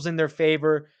schedule's in their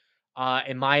favor.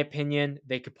 In my opinion,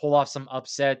 they could pull off some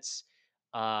upsets.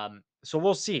 So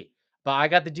we'll see. But I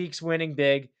got the Deeks winning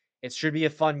big. It should be a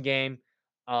fun game.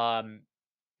 Um,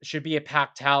 should be a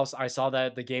packed house. I saw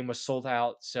that the game was sold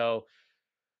out. So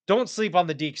don't sleep on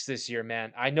the Deeks this year,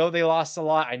 man. I know they lost a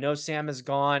lot. I know Sam is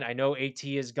gone. I know AT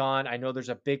is gone. I know there's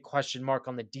a big question mark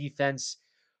on the defense,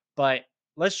 but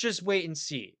let's just wait and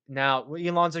see. Now,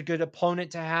 Elon's a good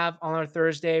opponent to have on our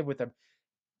Thursday with a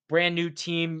brand new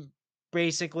team,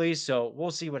 basically. So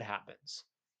we'll see what happens.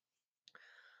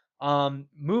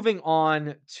 Moving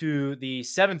on to the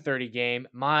 7:30 game,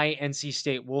 my NC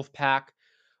State Wolfpack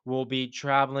will be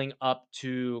traveling up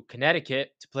to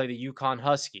Connecticut to play the Yukon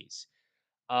Huskies.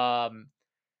 Um,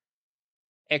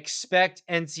 Expect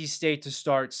NC State to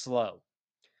start slow.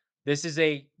 This is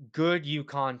a good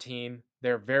Yukon team.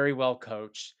 They're very well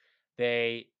coached.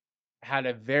 They had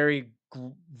a very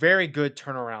good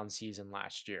turnaround season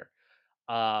last year.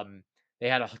 Um, they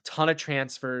had a ton of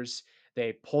transfers.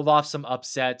 They pulled off some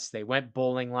upsets. They went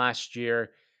bowling last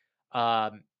year.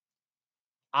 Um,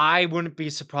 I wouldn't be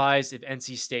surprised if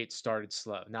NC State started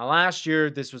slow. Now, last year,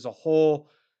 this was a whole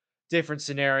different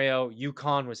scenario.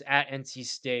 UConn was at NC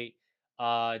State.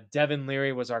 Devin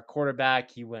Leary was our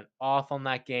quarterback. He went off on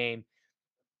that game.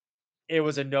 It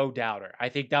was a no doubter. I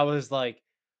think that was like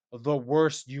the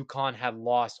worst UConn had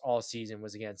lost all season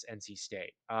was against NC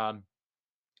State.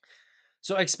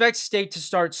 So expect State to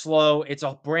start slow. It's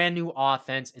a brand new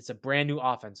offense. It's a brand new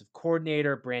offensive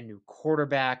coordinator, brand new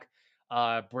quarterback,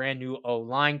 brand new O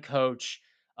line coach.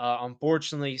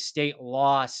 Unfortunately, State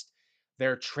lost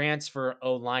their transfer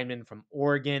O lineman from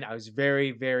Oregon. I was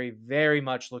very, very, very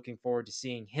much looking forward to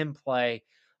seeing him play.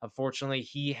 Unfortunately,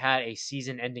 he had a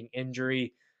season ending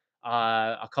injury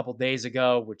a couple days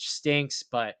ago, which stinks,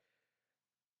 but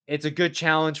it's a good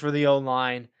challenge for the O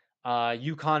line.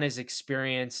 UConn is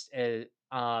experienced.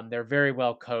 They're very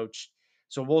well coached.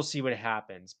 So we'll see what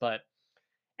happens. But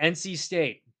NC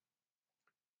State,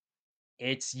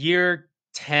 it's year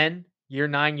 10, year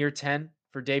 9, year 10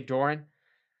 for Dave Doran.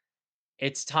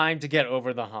 It's time to get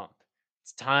over the hump.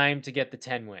 It's time to get the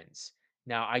 10 wins.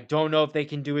 Now, I don't know if they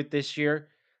can do it this year.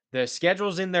 The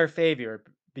schedule's in their favor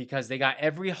because they got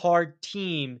every hard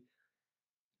team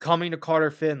coming to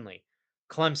Carter Finley,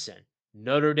 Clemson,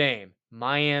 Notre Dame,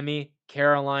 Miami,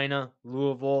 Carolina,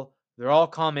 Louisville, they're all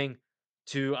coming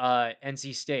to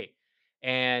NC State.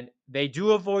 And they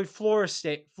do avoid Florida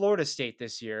State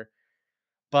this year,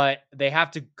 but they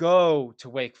have to go to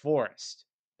Wake Forest.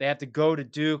 They have to go to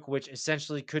Duke, which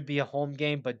essentially could be a home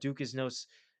game, but Duke is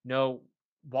no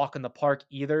walk in the park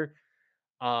either.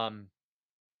 Um,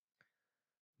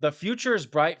 the future is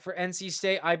bright for NC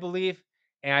State, I believe,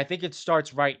 and I think it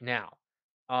starts right now.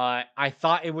 I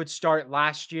thought it would start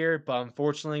last year, but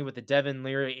unfortunately, with the Devin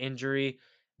Leary injury,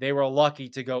 they were lucky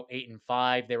to go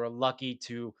 8-5. They were lucky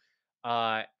to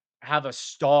uh, have a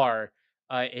star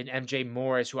in MJ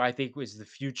Morris, who I think was the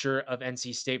future of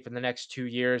NC State for the next 2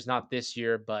 years. Not this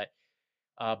year, but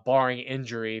barring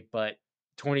injury, but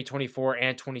 2024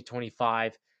 and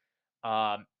 2025.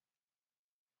 Um,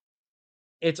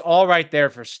 it's all right there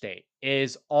for State. It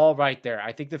is all right there.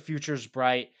 I think the future is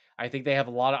bright. I think they have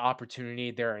a lot of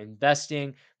opportunity. They're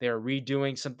investing. They're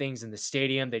redoing some things in the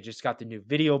stadium. They just got the new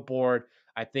video board.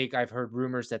 I think I've heard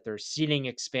rumors that there's seating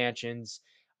expansions.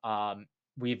 Um,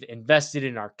 we've invested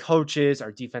in our coaches,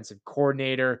 our defensive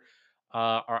coordinator,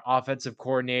 our offensive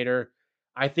coordinator.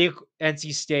 I think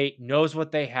NC State knows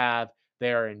what they have.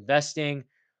 They are investing.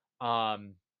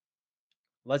 Um,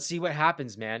 Let's see what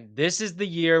happens, man. This is the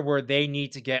year where they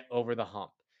need to get over the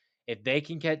hump. If they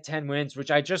can get 10 wins,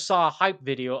 which I just saw a hype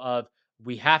video of,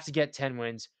 we have to get 10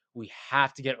 wins. We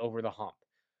have to get over the hump.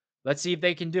 Let's see if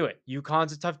they can do it.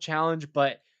 UConn's a tough challenge,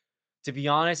 but to be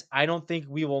honest, I don't think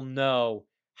we will know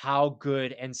how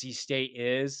good NC State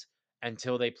is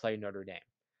until they play Notre Dame.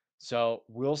 So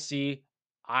we'll see.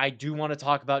 I do want to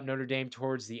talk about Notre Dame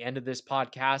towards the end of this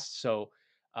podcast. So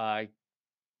uh,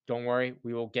 don't worry,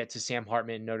 we will get to Sam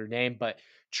Hartman and Notre Dame. But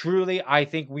truly, I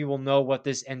think we will know what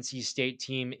this NC State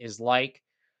team is like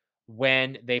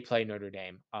when they play Notre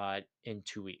Dame in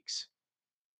 2 weeks.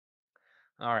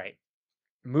 All right.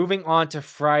 Moving on to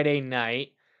Friday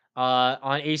night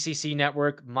on ACC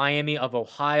Network, Miami of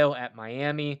Ohio at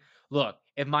Miami. Look,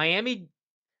 if Miami,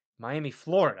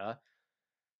 Florida,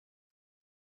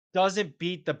 doesn't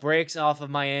beat the brakes off of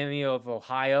Miami of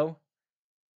Ohio,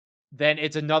 then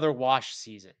it's another wash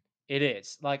season. It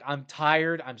is. Like, I'm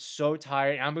tired. I'm so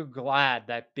tired. I'm glad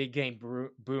that Big Game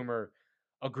Boomer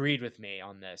agreed with me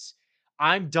on this.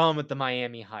 I'm done with the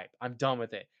Miami hype. I'm done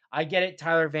with it. I get it.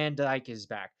 Tyler Van Dyke is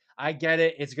back. I get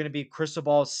it. It's going to be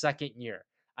Cristobal's second year.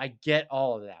 I get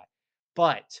all of that.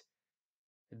 But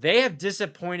they have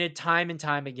disappointed time and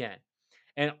time again.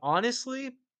 And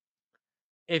honestly,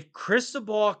 if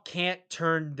Cristobal can't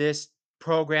turn this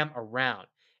program around,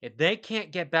 if they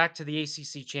can't get back to the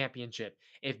ACC championship,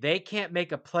 if they can't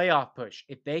make a playoff push,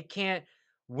 if they can't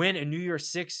win a New Year's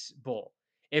Six bowl,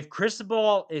 if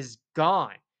Cristobal is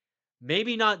gone,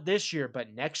 maybe not this year,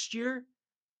 but next year,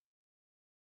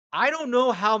 I don't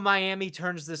know how Miami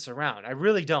turns this around. I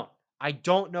really don't. I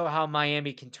don't know how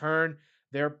Miami can turn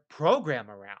their program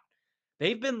around.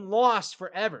 They've been lost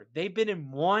forever. They've been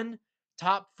in one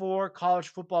top 4 college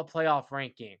football playoff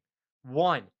ranking.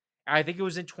 One. I think it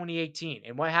was in 2018.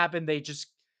 And what happened?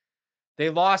 They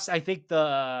lost, I think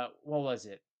what was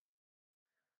it?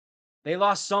 They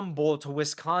lost some bowl to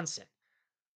Wisconsin.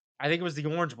 I think it was the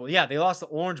Orange Bowl. Yeah, they lost the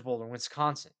Orange Bowl in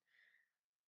Wisconsin.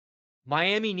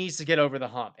 Miami needs to get over the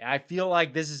hump. And I feel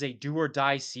like this is a do or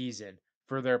die season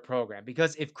for their program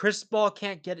because if Chris Ball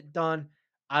can't get it done,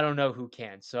 I don't know who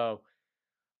can. So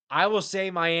I will say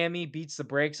Miami beats the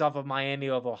brakes off of Miami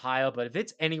of Ohio, but if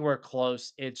it's anywhere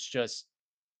close, it's just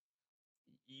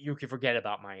you can forget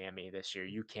about Miami this year.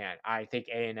 You can't. I think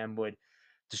A&M would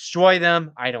destroy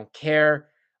them. I don't care.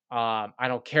 I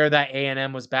don't care that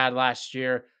A&M was bad last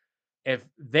year. If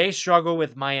they struggle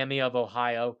with Miami of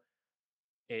Ohio,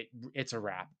 it's a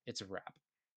wrap. It's a wrap.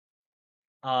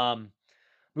 Um,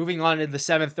 Moving on to the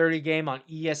 7:30 game on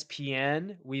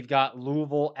ESPN, we've got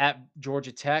Louisville at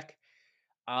Georgia Tech.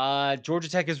 Georgia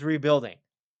Tech is rebuilding.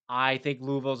 I think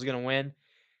Louisville's going to win.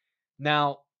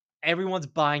 Now, everyone's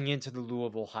buying into the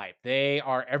Louisville hype. They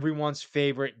are everyone's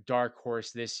favorite dark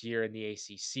horse this year in the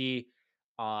ACC.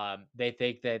 They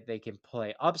think that they can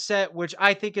play upset, which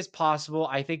I think is possible.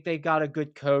 I think they got a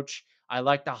good coach. I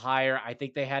like the hire. I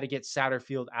think they had to get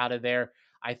Satterfield out of there.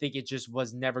 I think it just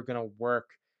was never going to work.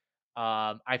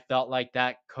 I felt like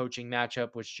that coaching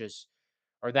matchup was just,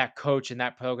 or that coach and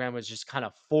that program was just kind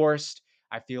of forced.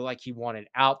 I feel like he wanted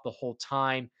out the whole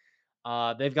time.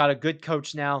 They've got a good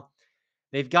coach now.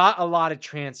 They've got a lot of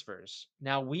transfers.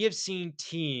 Now, we have seen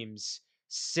teams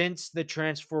since the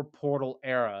transfer portal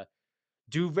era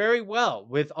do very well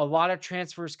with a lot of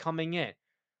transfers coming in.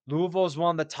 Louisville is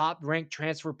one of the top ranked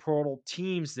transfer portal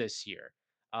teams this year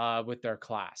with their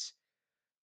class.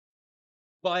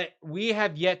 But we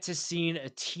have yet to seen a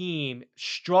team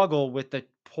struggle with the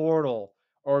portal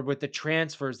or with the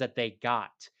transfers that they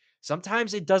got.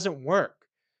 Sometimes it doesn't work.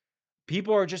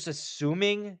 People are just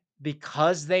assuming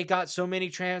because they got so many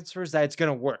transfers that it's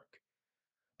going to work.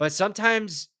 But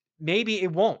sometimes maybe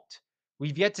it won't.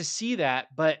 We've yet to see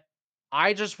that, but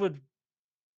I just would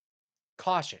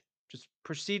caution. Just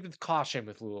proceed with caution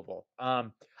with Louisville.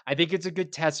 I think it's a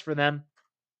good test for them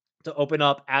to open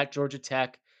up at Georgia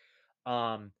Tech.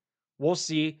 Um, we'll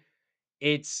see.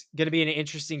 It's going to be an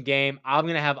interesting game. I'm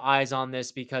going to have eyes on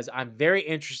this because I'm very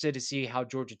interested to see how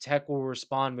Georgia Tech will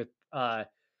respond with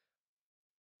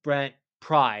Brent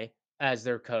Pry as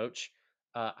their coach.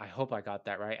 I hope I got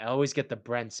that right. I always get the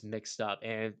Brents mixed up,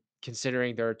 and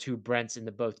considering there are two Brents in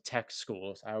the both tech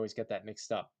schools, I always get that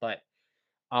mixed up. But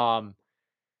um,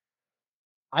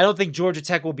 I don't think Georgia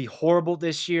Tech will be horrible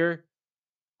this year.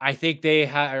 I think they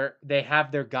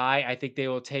have their guy. I think they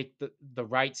will take the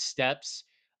right steps.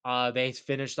 They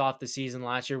finished off the season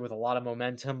last year with a lot of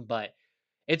momentum, but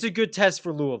it's a good test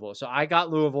for Louisville. So I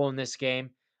got Louisville in this game.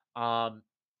 Um,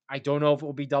 I don't know if it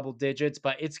will be double digits,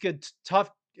 but it's good, tough.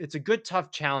 It's a good,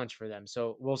 tough challenge for them.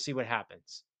 So we'll see what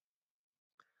happens.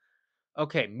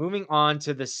 Okay, moving on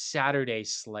to the Saturday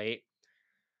slate.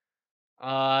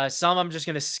 Some I'm just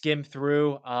gonna skim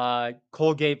through.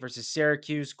 Colgate versus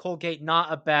Syracuse. Colgate,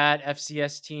 not a bad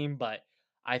FCS team, but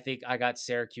I think I got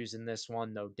Syracuse in this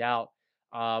one, no doubt.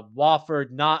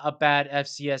 Wofford, not a bad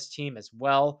FCS team as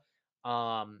well.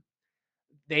 Um,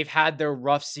 they've had their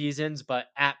rough seasons, but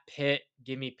at Pitt,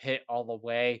 give me Pitt all the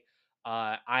way.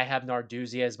 I have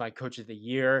Narduzzi as my coach of the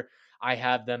year. I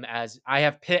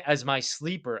have Pitt as my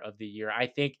sleeper of the year. I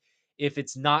think if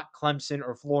it's not Clemson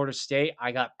or Florida State,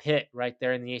 I got Pitt right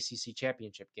there in the ACC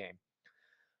championship game.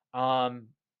 Um,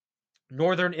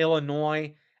 Northern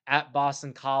Illinois at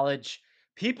Boston College.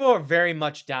 People are very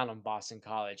much down on Boston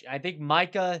College. I think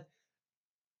Micah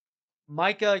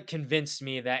convinced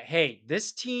me that hey,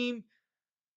 this team,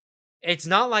 it's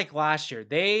not like last year.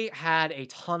 They had a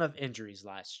ton of injuries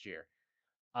last year.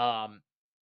 Um,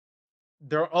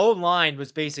 their O line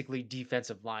was basically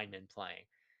defensive linemen playing.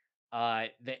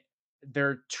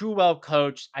 They're too well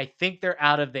coached. I think they're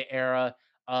out of the era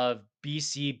of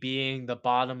BC being the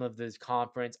bottom of this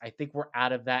conference. I think we're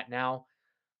out of that now.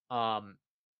 Um,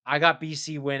 I got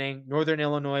BC winning. Northern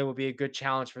Illinois will be a good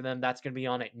challenge for them. That's going to be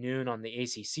on at noon on the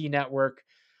ACC network.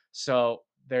 So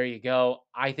there you go.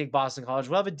 I think Boston College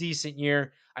will have a decent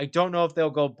year. I don't know if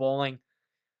they'll go bowling,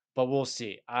 but we'll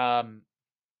see.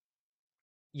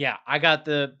 Yeah, I got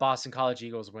the Boston College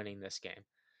Eagles winning this game.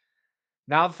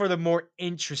 Now for the more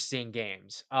interesting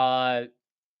games.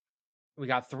 We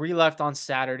got three left on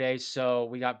Saturday. So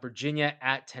we got Virginia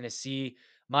at Tennessee.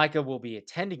 Micah will be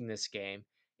attending this game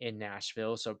in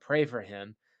Nashville, so pray for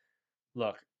him.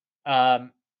 Look,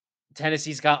 um,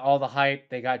 Tennessee's got all the hype.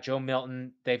 They got Joe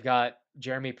Milton. They've got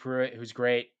Jeremy Pruitt, who's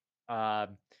great.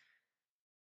 Um,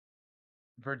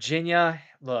 Virginia,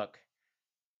 look,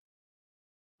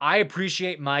 I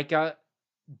appreciate Micah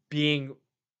being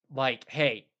like,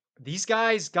 hey, these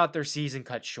guys got their season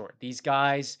cut short. These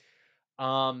guys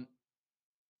um,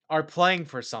 are playing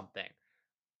for something.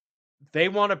 They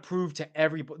want to prove to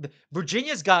everybody.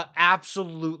 Virginia's got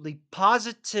absolutely,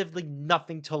 positively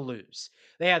nothing to lose.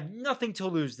 They have nothing to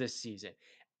lose this season.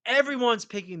 Everyone's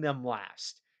picking them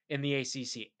last in the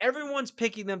ACC. Everyone's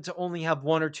picking them to only have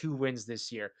one or two wins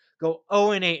this year. Go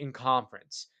 0-8 in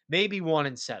conference, maybe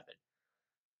 1-7.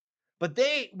 But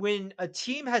when a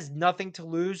team has nothing to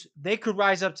lose, they could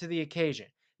rise up to the occasion.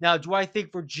 Now, do I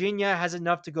think Virginia has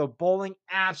enough to go bowling?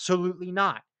 Absolutely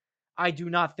not. I do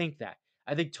not think that.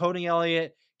 I think Tony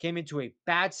Elliott came into a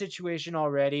bad situation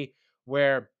already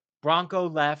where Bronco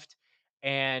left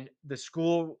and the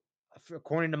school,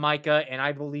 according to Micah, and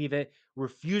I believe it,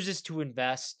 refuses to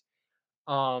invest.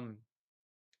 Um,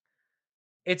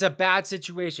 it's a bad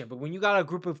situation, but when you got a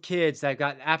group of kids that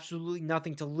got absolutely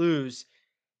nothing to lose,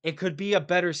 it could be a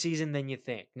better season than you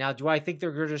think. Now, do I think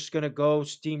they're just going to go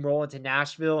steamroll into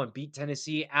Nashville and beat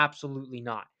Tennessee? Absolutely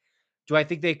not. Do I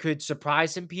think they could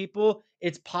surprise some people?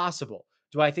 It's possible.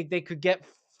 Do I think they could get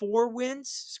 4 wins,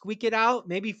 squeak it out,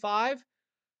 maybe 5?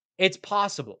 It's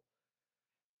possible.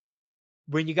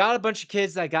 When you got a bunch of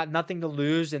kids that got nothing to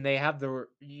lose and they have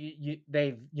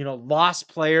they've lost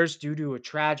players due to a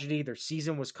tragedy, their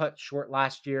season was cut short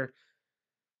last year.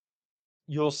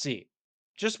 You'll see.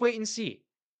 Just wait and see.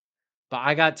 But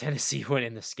I got Tennessee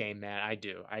winning this game, man. I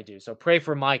do. So pray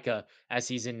for Micah as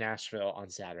he's in Nashville on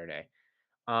Saturday.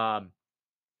 Um,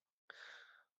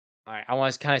 all right, I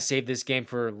want to kind of save this game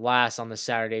for last on the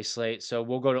Saturday slate. So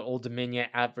we'll go to Old Dominion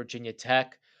at Virginia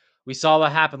Tech. We saw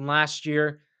what happened last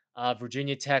year.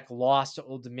 Virginia Tech lost to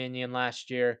Old Dominion last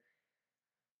year.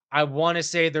 I want to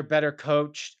say they're better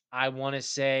coached. I want to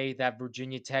say that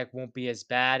Virginia Tech won't be as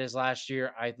bad as last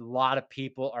year. A lot of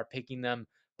people are picking them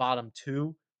bottom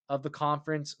 2 of the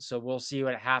conference, so we'll see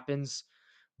what happens.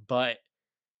 But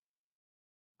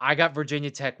I got Virginia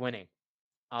Tech winning.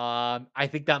 I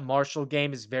think that Marshall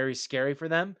game is very scary for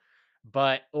them.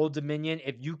 But Old Dominion,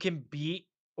 if you can beat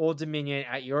Old Dominion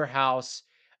at your house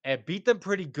and beat them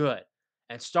pretty good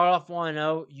and start off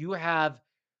 1-0, you have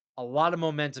a lot of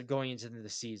momentum going into the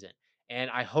season. And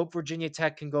I hope Virginia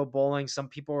Tech can go bowling. Some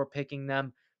people are picking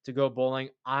them to go bowling.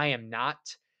 I am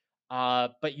not.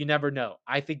 But you never know.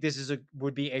 I think this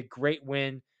would be a great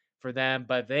win for them.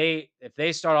 But if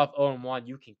they start off 0-1,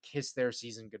 you can kiss their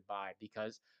season goodbye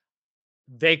because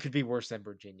they could be worse than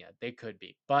Virginia. They could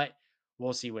be. But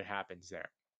we'll see what happens there.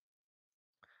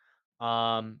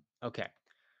 Okay.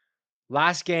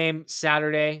 Last game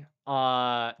Saturday.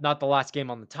 Not the last game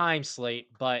on the time slate,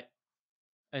 but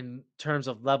in terms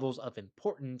of levels of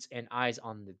importance and eyes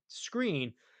on the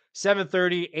screen.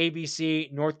 7:30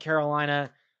 ABC, North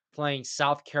Carolina playing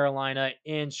South Carolina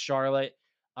in Charlotte.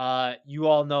 You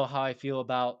all know how I feel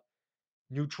about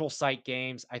neutral site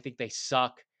games. I think they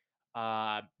suck.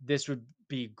 This would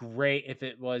be great if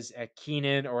it was at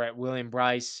Keenan or at William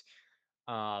Bryce.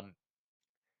 Um,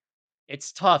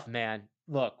 it's tough, man.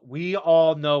 Look, we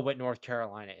all know what North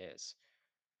Carolina is.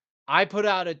 I put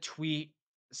out a tweet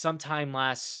sometime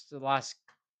last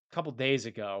couple days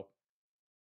ago.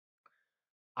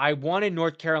 I wanted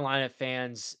North Carolina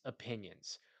fans'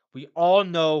 opinions. We all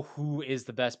know who is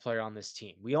the best player on this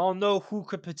team. We all know who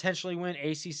could potentially win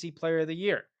ACC Player of the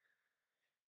Year.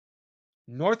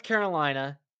 North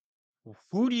Carolina,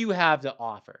 who do you have to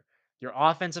offer? Your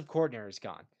offensive coordinator is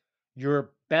gone.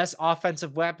 Your best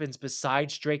offensive weapons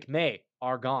besides Drake May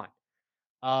are gone.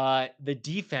 The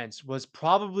defense was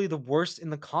probably the worst in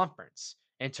the conference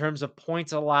in terms of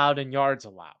points allowed and yards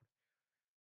allowed.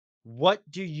 What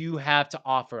do you have to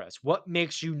offer us? What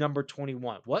makes you number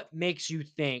 21? What makes you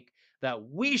think that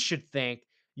we should think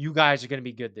you guys are going to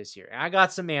be good this year? And I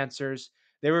got some answers.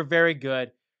 They were very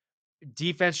good.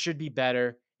 Defense should be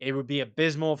better. It would be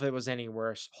abysmal if it was any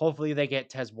worse. Hopefully, they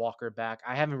get Tez Walker back.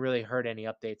 I haven't really heard any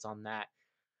updates on that.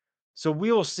 So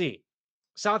we will see.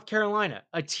 South Carolina,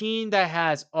 a team that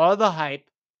has all the hype,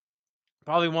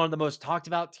 probably one of the most talked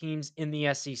about teams in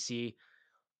the SEC.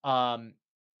 Um,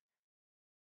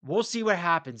 we'll see what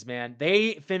happens, man.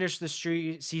 They finished the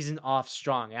season off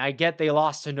strong. And I get they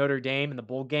lost to Notre Dame in the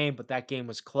bowl game, but that game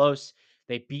was close.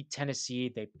 They beat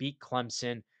Tennessee. They beat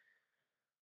Clemson.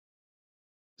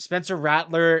 Spencer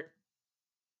Rattler,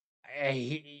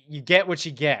 you get what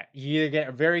you get. You either get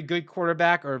a very good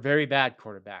quarterback or a very bad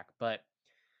quarterback. But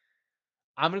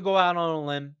I'm going to go out on a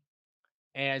limb.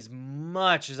 And as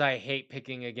much as I hate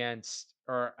picking against,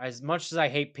 or as much as I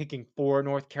hate picking for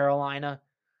North Carolina,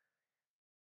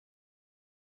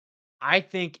 I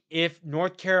think if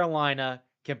North Carolina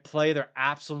can play their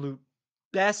absolute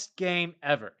best game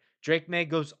ever, Drake May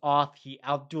goes off, he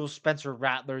outduels Spencer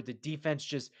Rattler. The defense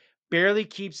just barely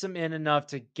keeps them in enough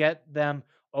to get them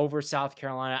over South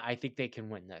Carolina. I think they can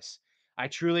win this. I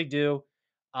truly do.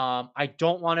 I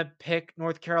don't want to pick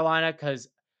North Carolina because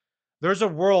there's a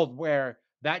world where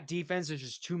that defense is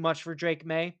just too much for Drake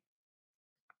May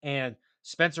and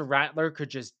Spencer Rattler could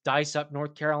just dice up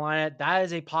North Carolina. That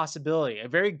is a possibility, a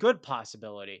very good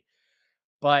possibility.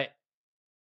 But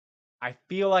I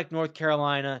feel like North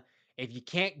Carolina, if you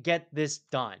can't get this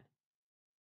done,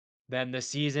 then the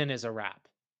season is a wrap.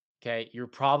 Okay. You're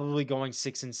probably going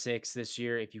 6-6 this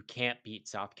year if you can't beat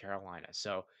South Carolina.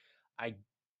 So I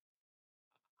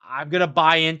I'm gonna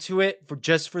buy into it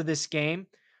for this game.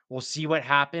 We'll see what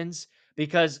happens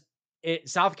because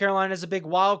South Carolina is a big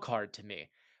wild card to me.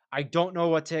 I don't know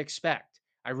what to expect.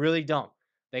 I really don't.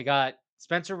 They got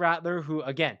Spencer Rattler, who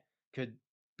again could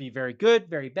be very good,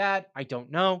 very bad. I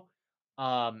don't know.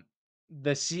 Um,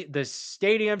 the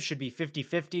stadium should be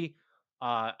 50-50.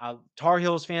 Tar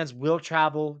Heels fans will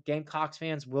travel. Gamecocks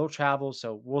fans will travel.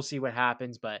 So we'll see what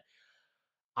happens. But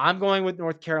I'm going with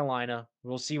North Carolina.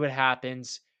 We'll see what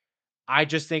happens. I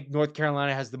just think North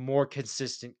Carolina has the more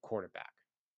consistent quarterback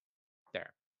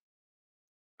there.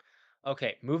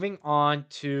 Okay, moving on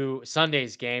to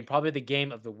Sunday's game, probably the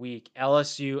game of the week,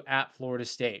 LSU at Florida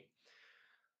State.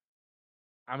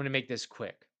 I'm going to make this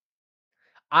quick.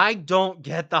 I don't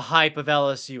get the hype of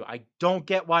LSU. I don't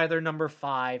get why they're number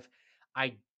 5.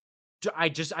 I I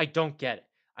don't get it.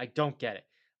 I don't get it.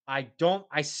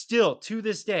 I still to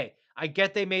this day, I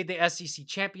get they made the SEC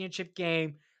championship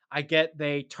game. I get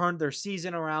they turned their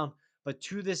season around, but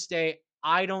to this day,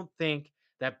 I don't think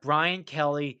that Brian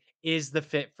Kelly is the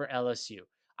fit for LSU.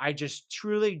 I just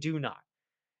truly do not.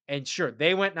 And sure,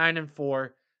 they went 9-4.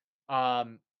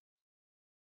 Um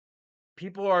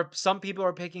some people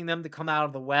are picking them to come out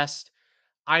of the West.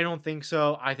 I don't think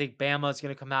so. I think Bama is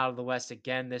going to come out of the West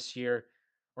again this year,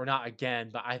 or not again,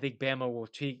 but I think Bama will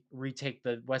retake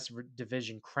the West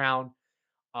Division crown.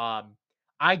 Um,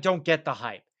 I don't get the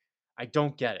hype. I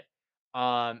don't get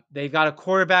it. They've got a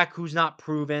quarterback who's not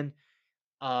proven.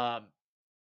 Um,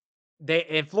 they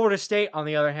and Florida State, on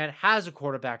the other hand, has a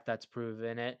quarterback that's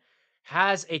proven it,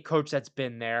 has a coach that's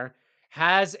been there,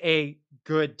 has a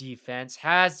good defense,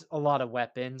 has a lot of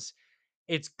weapons.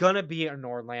 It's gonna be in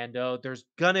Orlando. There's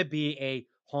gonna be a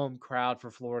home crowd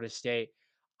for Florida State.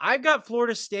 I've got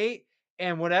Florida State,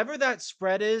 and whatever that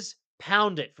spread is,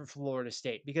 pound it for Florida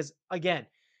State because again,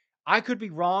 I could be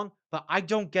wrong, but I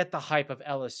don't get the hype of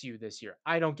LSU this year.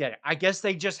 I don't get it. I guess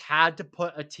they just had to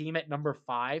put a team at number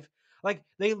 5. Like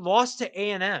they lost to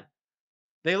A&M.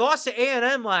 They lost to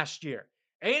A&M last year.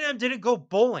 A&M didn't go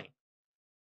bowling.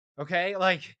 Okay?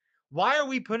 Like why are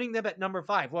we putting them at number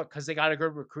 5? What? Cuz they got a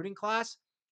good recruiting class?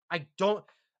 I don't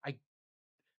I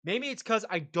maybe it's cuz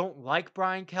I don't like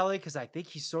Brian Kelly cuz I think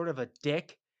he's sort of a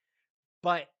dick,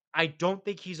 but I don't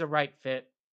think he's a right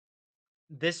fit.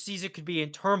 This season could be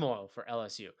in turmoil for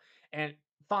LSU. And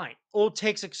fine, old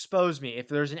takes expose me if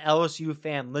there's an LSU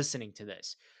fan listening to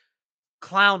this.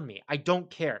 Clown me. I don't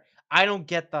care. I don't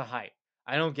get the hype.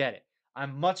 I don't get it.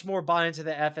 I'm much more bought into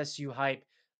the FSU hype.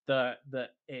 The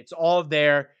it's all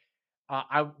there.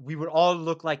 We would all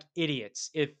look like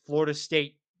idiots if Florida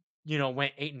State,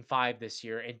 went 8-5 this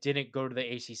year and didn't go to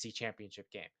the ACC championship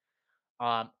game.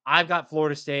 I've got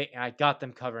Florida State and I got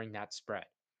them covering that spread.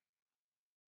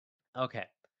 Okay,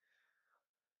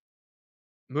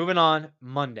 moving on.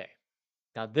 Monday.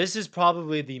 Now, this is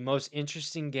probably the most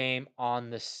interesting game on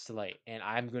the slate, and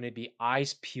I'm going to be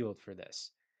eyes peeled for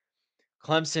this.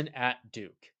 Clemson at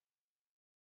Duke.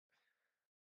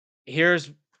 Here's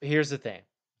the thing.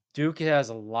 Duke has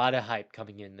a lot of hype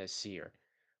coming in this year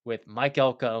with Mike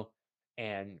Elko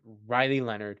and Riley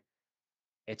Leonard.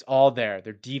 It's all there.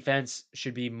 Their defense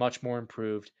should be much more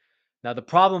improved. Now, the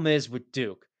problem is with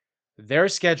Duke, their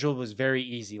schedule was very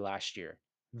easy last year.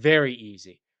 Very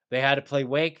easy. They had to play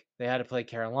Wake, they had to play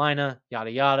Carolina, yada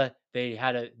yada.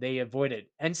 They avoided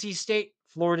NC State,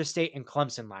 Florida State, and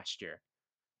Clemson last year.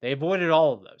 They avoided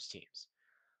all of those teams.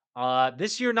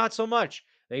 This year, not so much.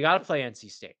 They got to play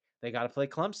NC State. They got to play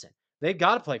Clemson. They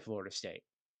got to play Florida State.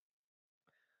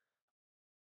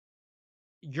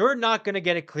 You're not going to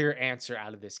get a clear answer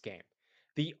out of this game.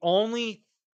 The only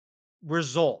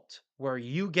result where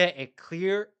you get a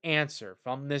clear answer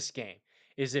from this game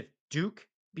is if Duke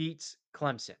beats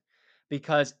Clemson.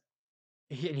 Because,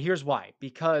 and here's why,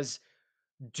 because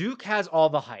Duke has all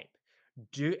the hype.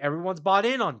 Everyone's bought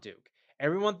in on Duke.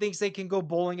 Everyone thinks they can go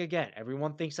bowling again.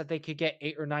 Everyone thinks that they could get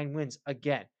 8 or 9 wins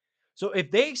again. So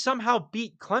if they somehow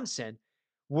beat Clemson,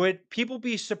 would people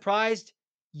be surprised?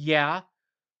 Yeah.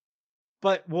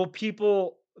 But will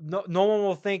people, no one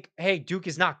will think, hey, Duke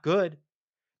is not good.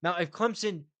 Now, if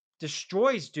Clemson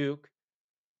destroys Duke,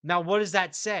 now what does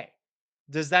that say?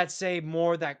 Does that say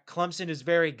more that Clemson is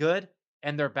very good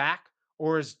and they're back?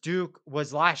 Or is Duke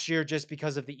was last year just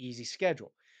because of the easy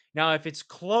schedule? Now, if it's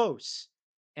close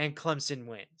and Clemson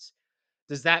wins,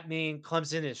 does that mean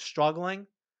Clemson is struggling?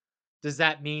 Does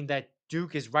that mean that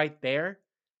Duke is right there?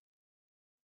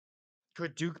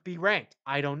 Could Duke be ranked?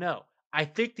 I don't know. I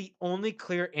think the only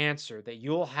clear answer that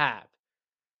you'll have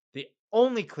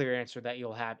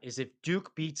is if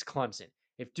Duke beats Clemson.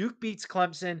 If Duke beats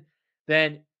Clemson,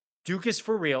 then Duke is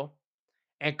for real,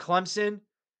 and Clemson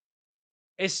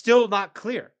is still not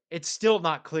clear. It's still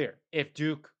not clear if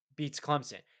Duke beats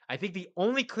Clemson. I think the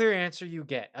only clear answer you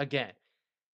get, again,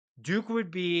 Duke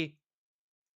would be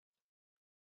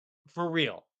for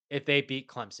real if they beat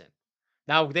Clemson.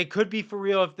 Now, they could be for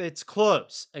real if it's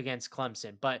close against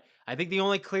Clemson, but I think the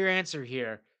only clear answer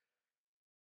here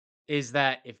is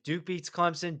that if Duke beats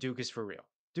Clemson, Duke is for real.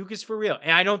 Duke is for real.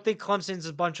 And I don't think Clemson's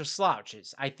a bunch of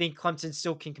slouches. I think Clemson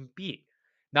still can compete.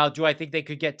 Now, do I think they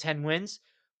could get 10 wins?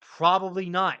 Probably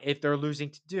not if they're losing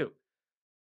to Duke.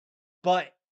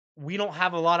 But we don't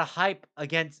have a lot of hype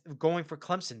against going for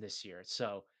Clemson this year.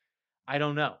 So I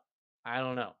don't know. I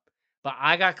don't know. But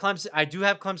I got Clemson. I do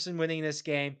have Clemson winning this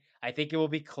game. I think it will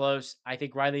be close. I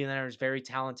think Riley Leonard is very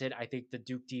talented. I think the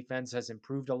Duke defense has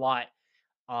improved a lot.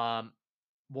 Um,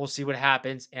 we'll see what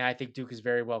happens. And I think Duke is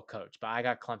very well coached. But I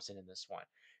got Clemson in this one.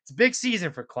 It's a big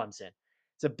season for Clemson.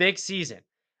 It's a big season.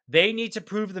 They need to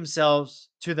prove themselves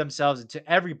and to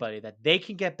everybody that they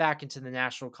can get back into the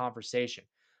national conversation.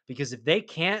 Because if they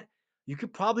can't, you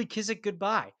could probably kiss it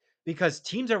goodbye. Because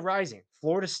teams are rising.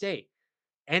 Florida State,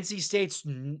 NC State's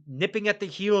nipping at the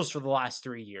heels for the last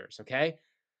 3 years, okay?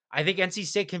 I think NC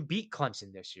State can beat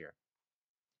Clemson this year.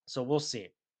 So we'll see.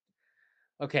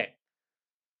 Okay.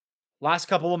 Last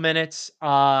couple of minutes.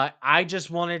 I just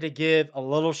wanted to give a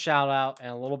little shout out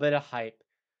and a little bit of hype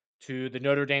to the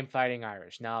Notre Dame Fighting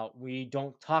Irish. Now, we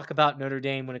don't talk about Notre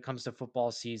Dame when it comes to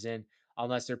football season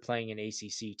unless they're playing an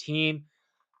ACC team.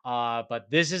 But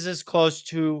this is as close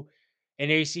to an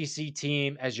ACC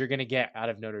team as you're going to get out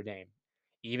of Notre Dame,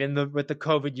 even with the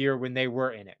COVID year when they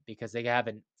were in it, because they have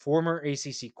a former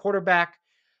ACC quarterback.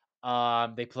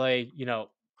 They play,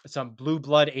 some blue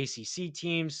blood ACC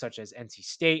teams such as NC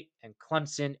State and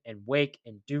Clemson and Wake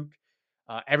and Duke,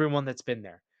 everyone that's been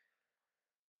there.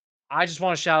 I just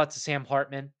want to shout out to Sam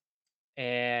Hartman.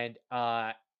 And,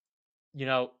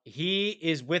 he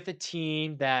is with a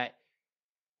team that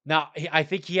now, I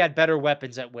think he had better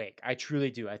weapons at Wake. I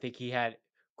truly do. I think he had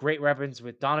great weapons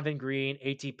with Donovan Green,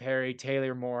 A.T. Perry,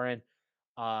 Taylor Morin.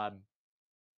 Um,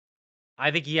 I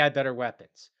think he had better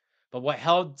weapons. But what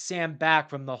held Sam back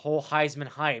from the whole Heisman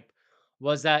hype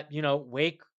was that,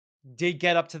 Wake did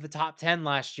get up to the top 10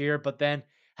 last year, but then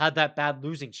had that bad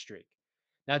losing streak.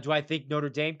 Now, do I think Notre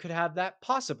Dame could have that?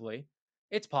 Possibly.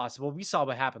 It's possible. We saw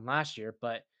what happened last year,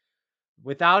 but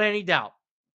without any doubt,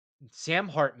 Sam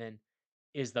Hartman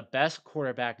is the best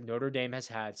quarterback Notre Dame has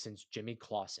had since Jimmy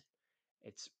Clausen.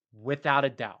 It's without a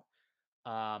doubt.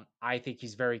 I think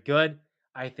he's very good.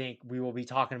 I think we will be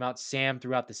talking about Sam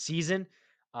throughout the season.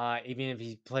 Even if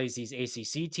he plays these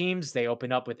ACC teams, they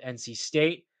open up with NC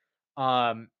State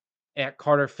at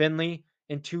Carter Finley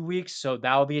in 2 weeks. So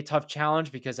that will be a tough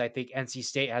challenge because I think NC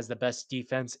State has the best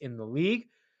defense in the league.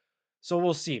 So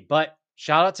we'll see. But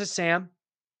shout out to Sam.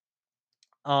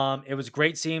 It was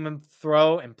great seeing him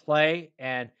throw and play,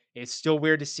 and it's still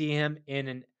weird to see him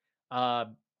uh,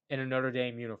 in a Notre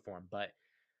Dame uniform. But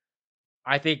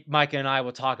I think Micah and I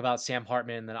will talk about Sam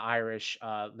Hartman and the Irish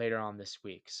later on this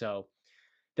week. So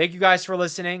thank you guys for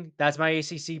listening. That's my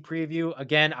ACC preview.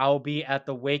 Again, I will be at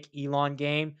the Wake Elon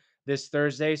game this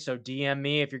Thursday, so DM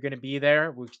me if you're going to be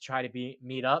there. We could try to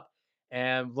meet up,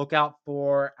 and look out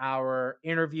for our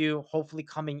interview, hopefully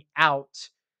coming out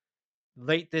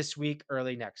late this week,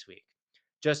 early next week.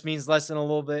 Just means less than a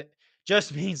little bit.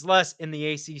 Just means less in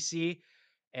the ACC,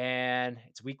 and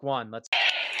it's week 1. Let's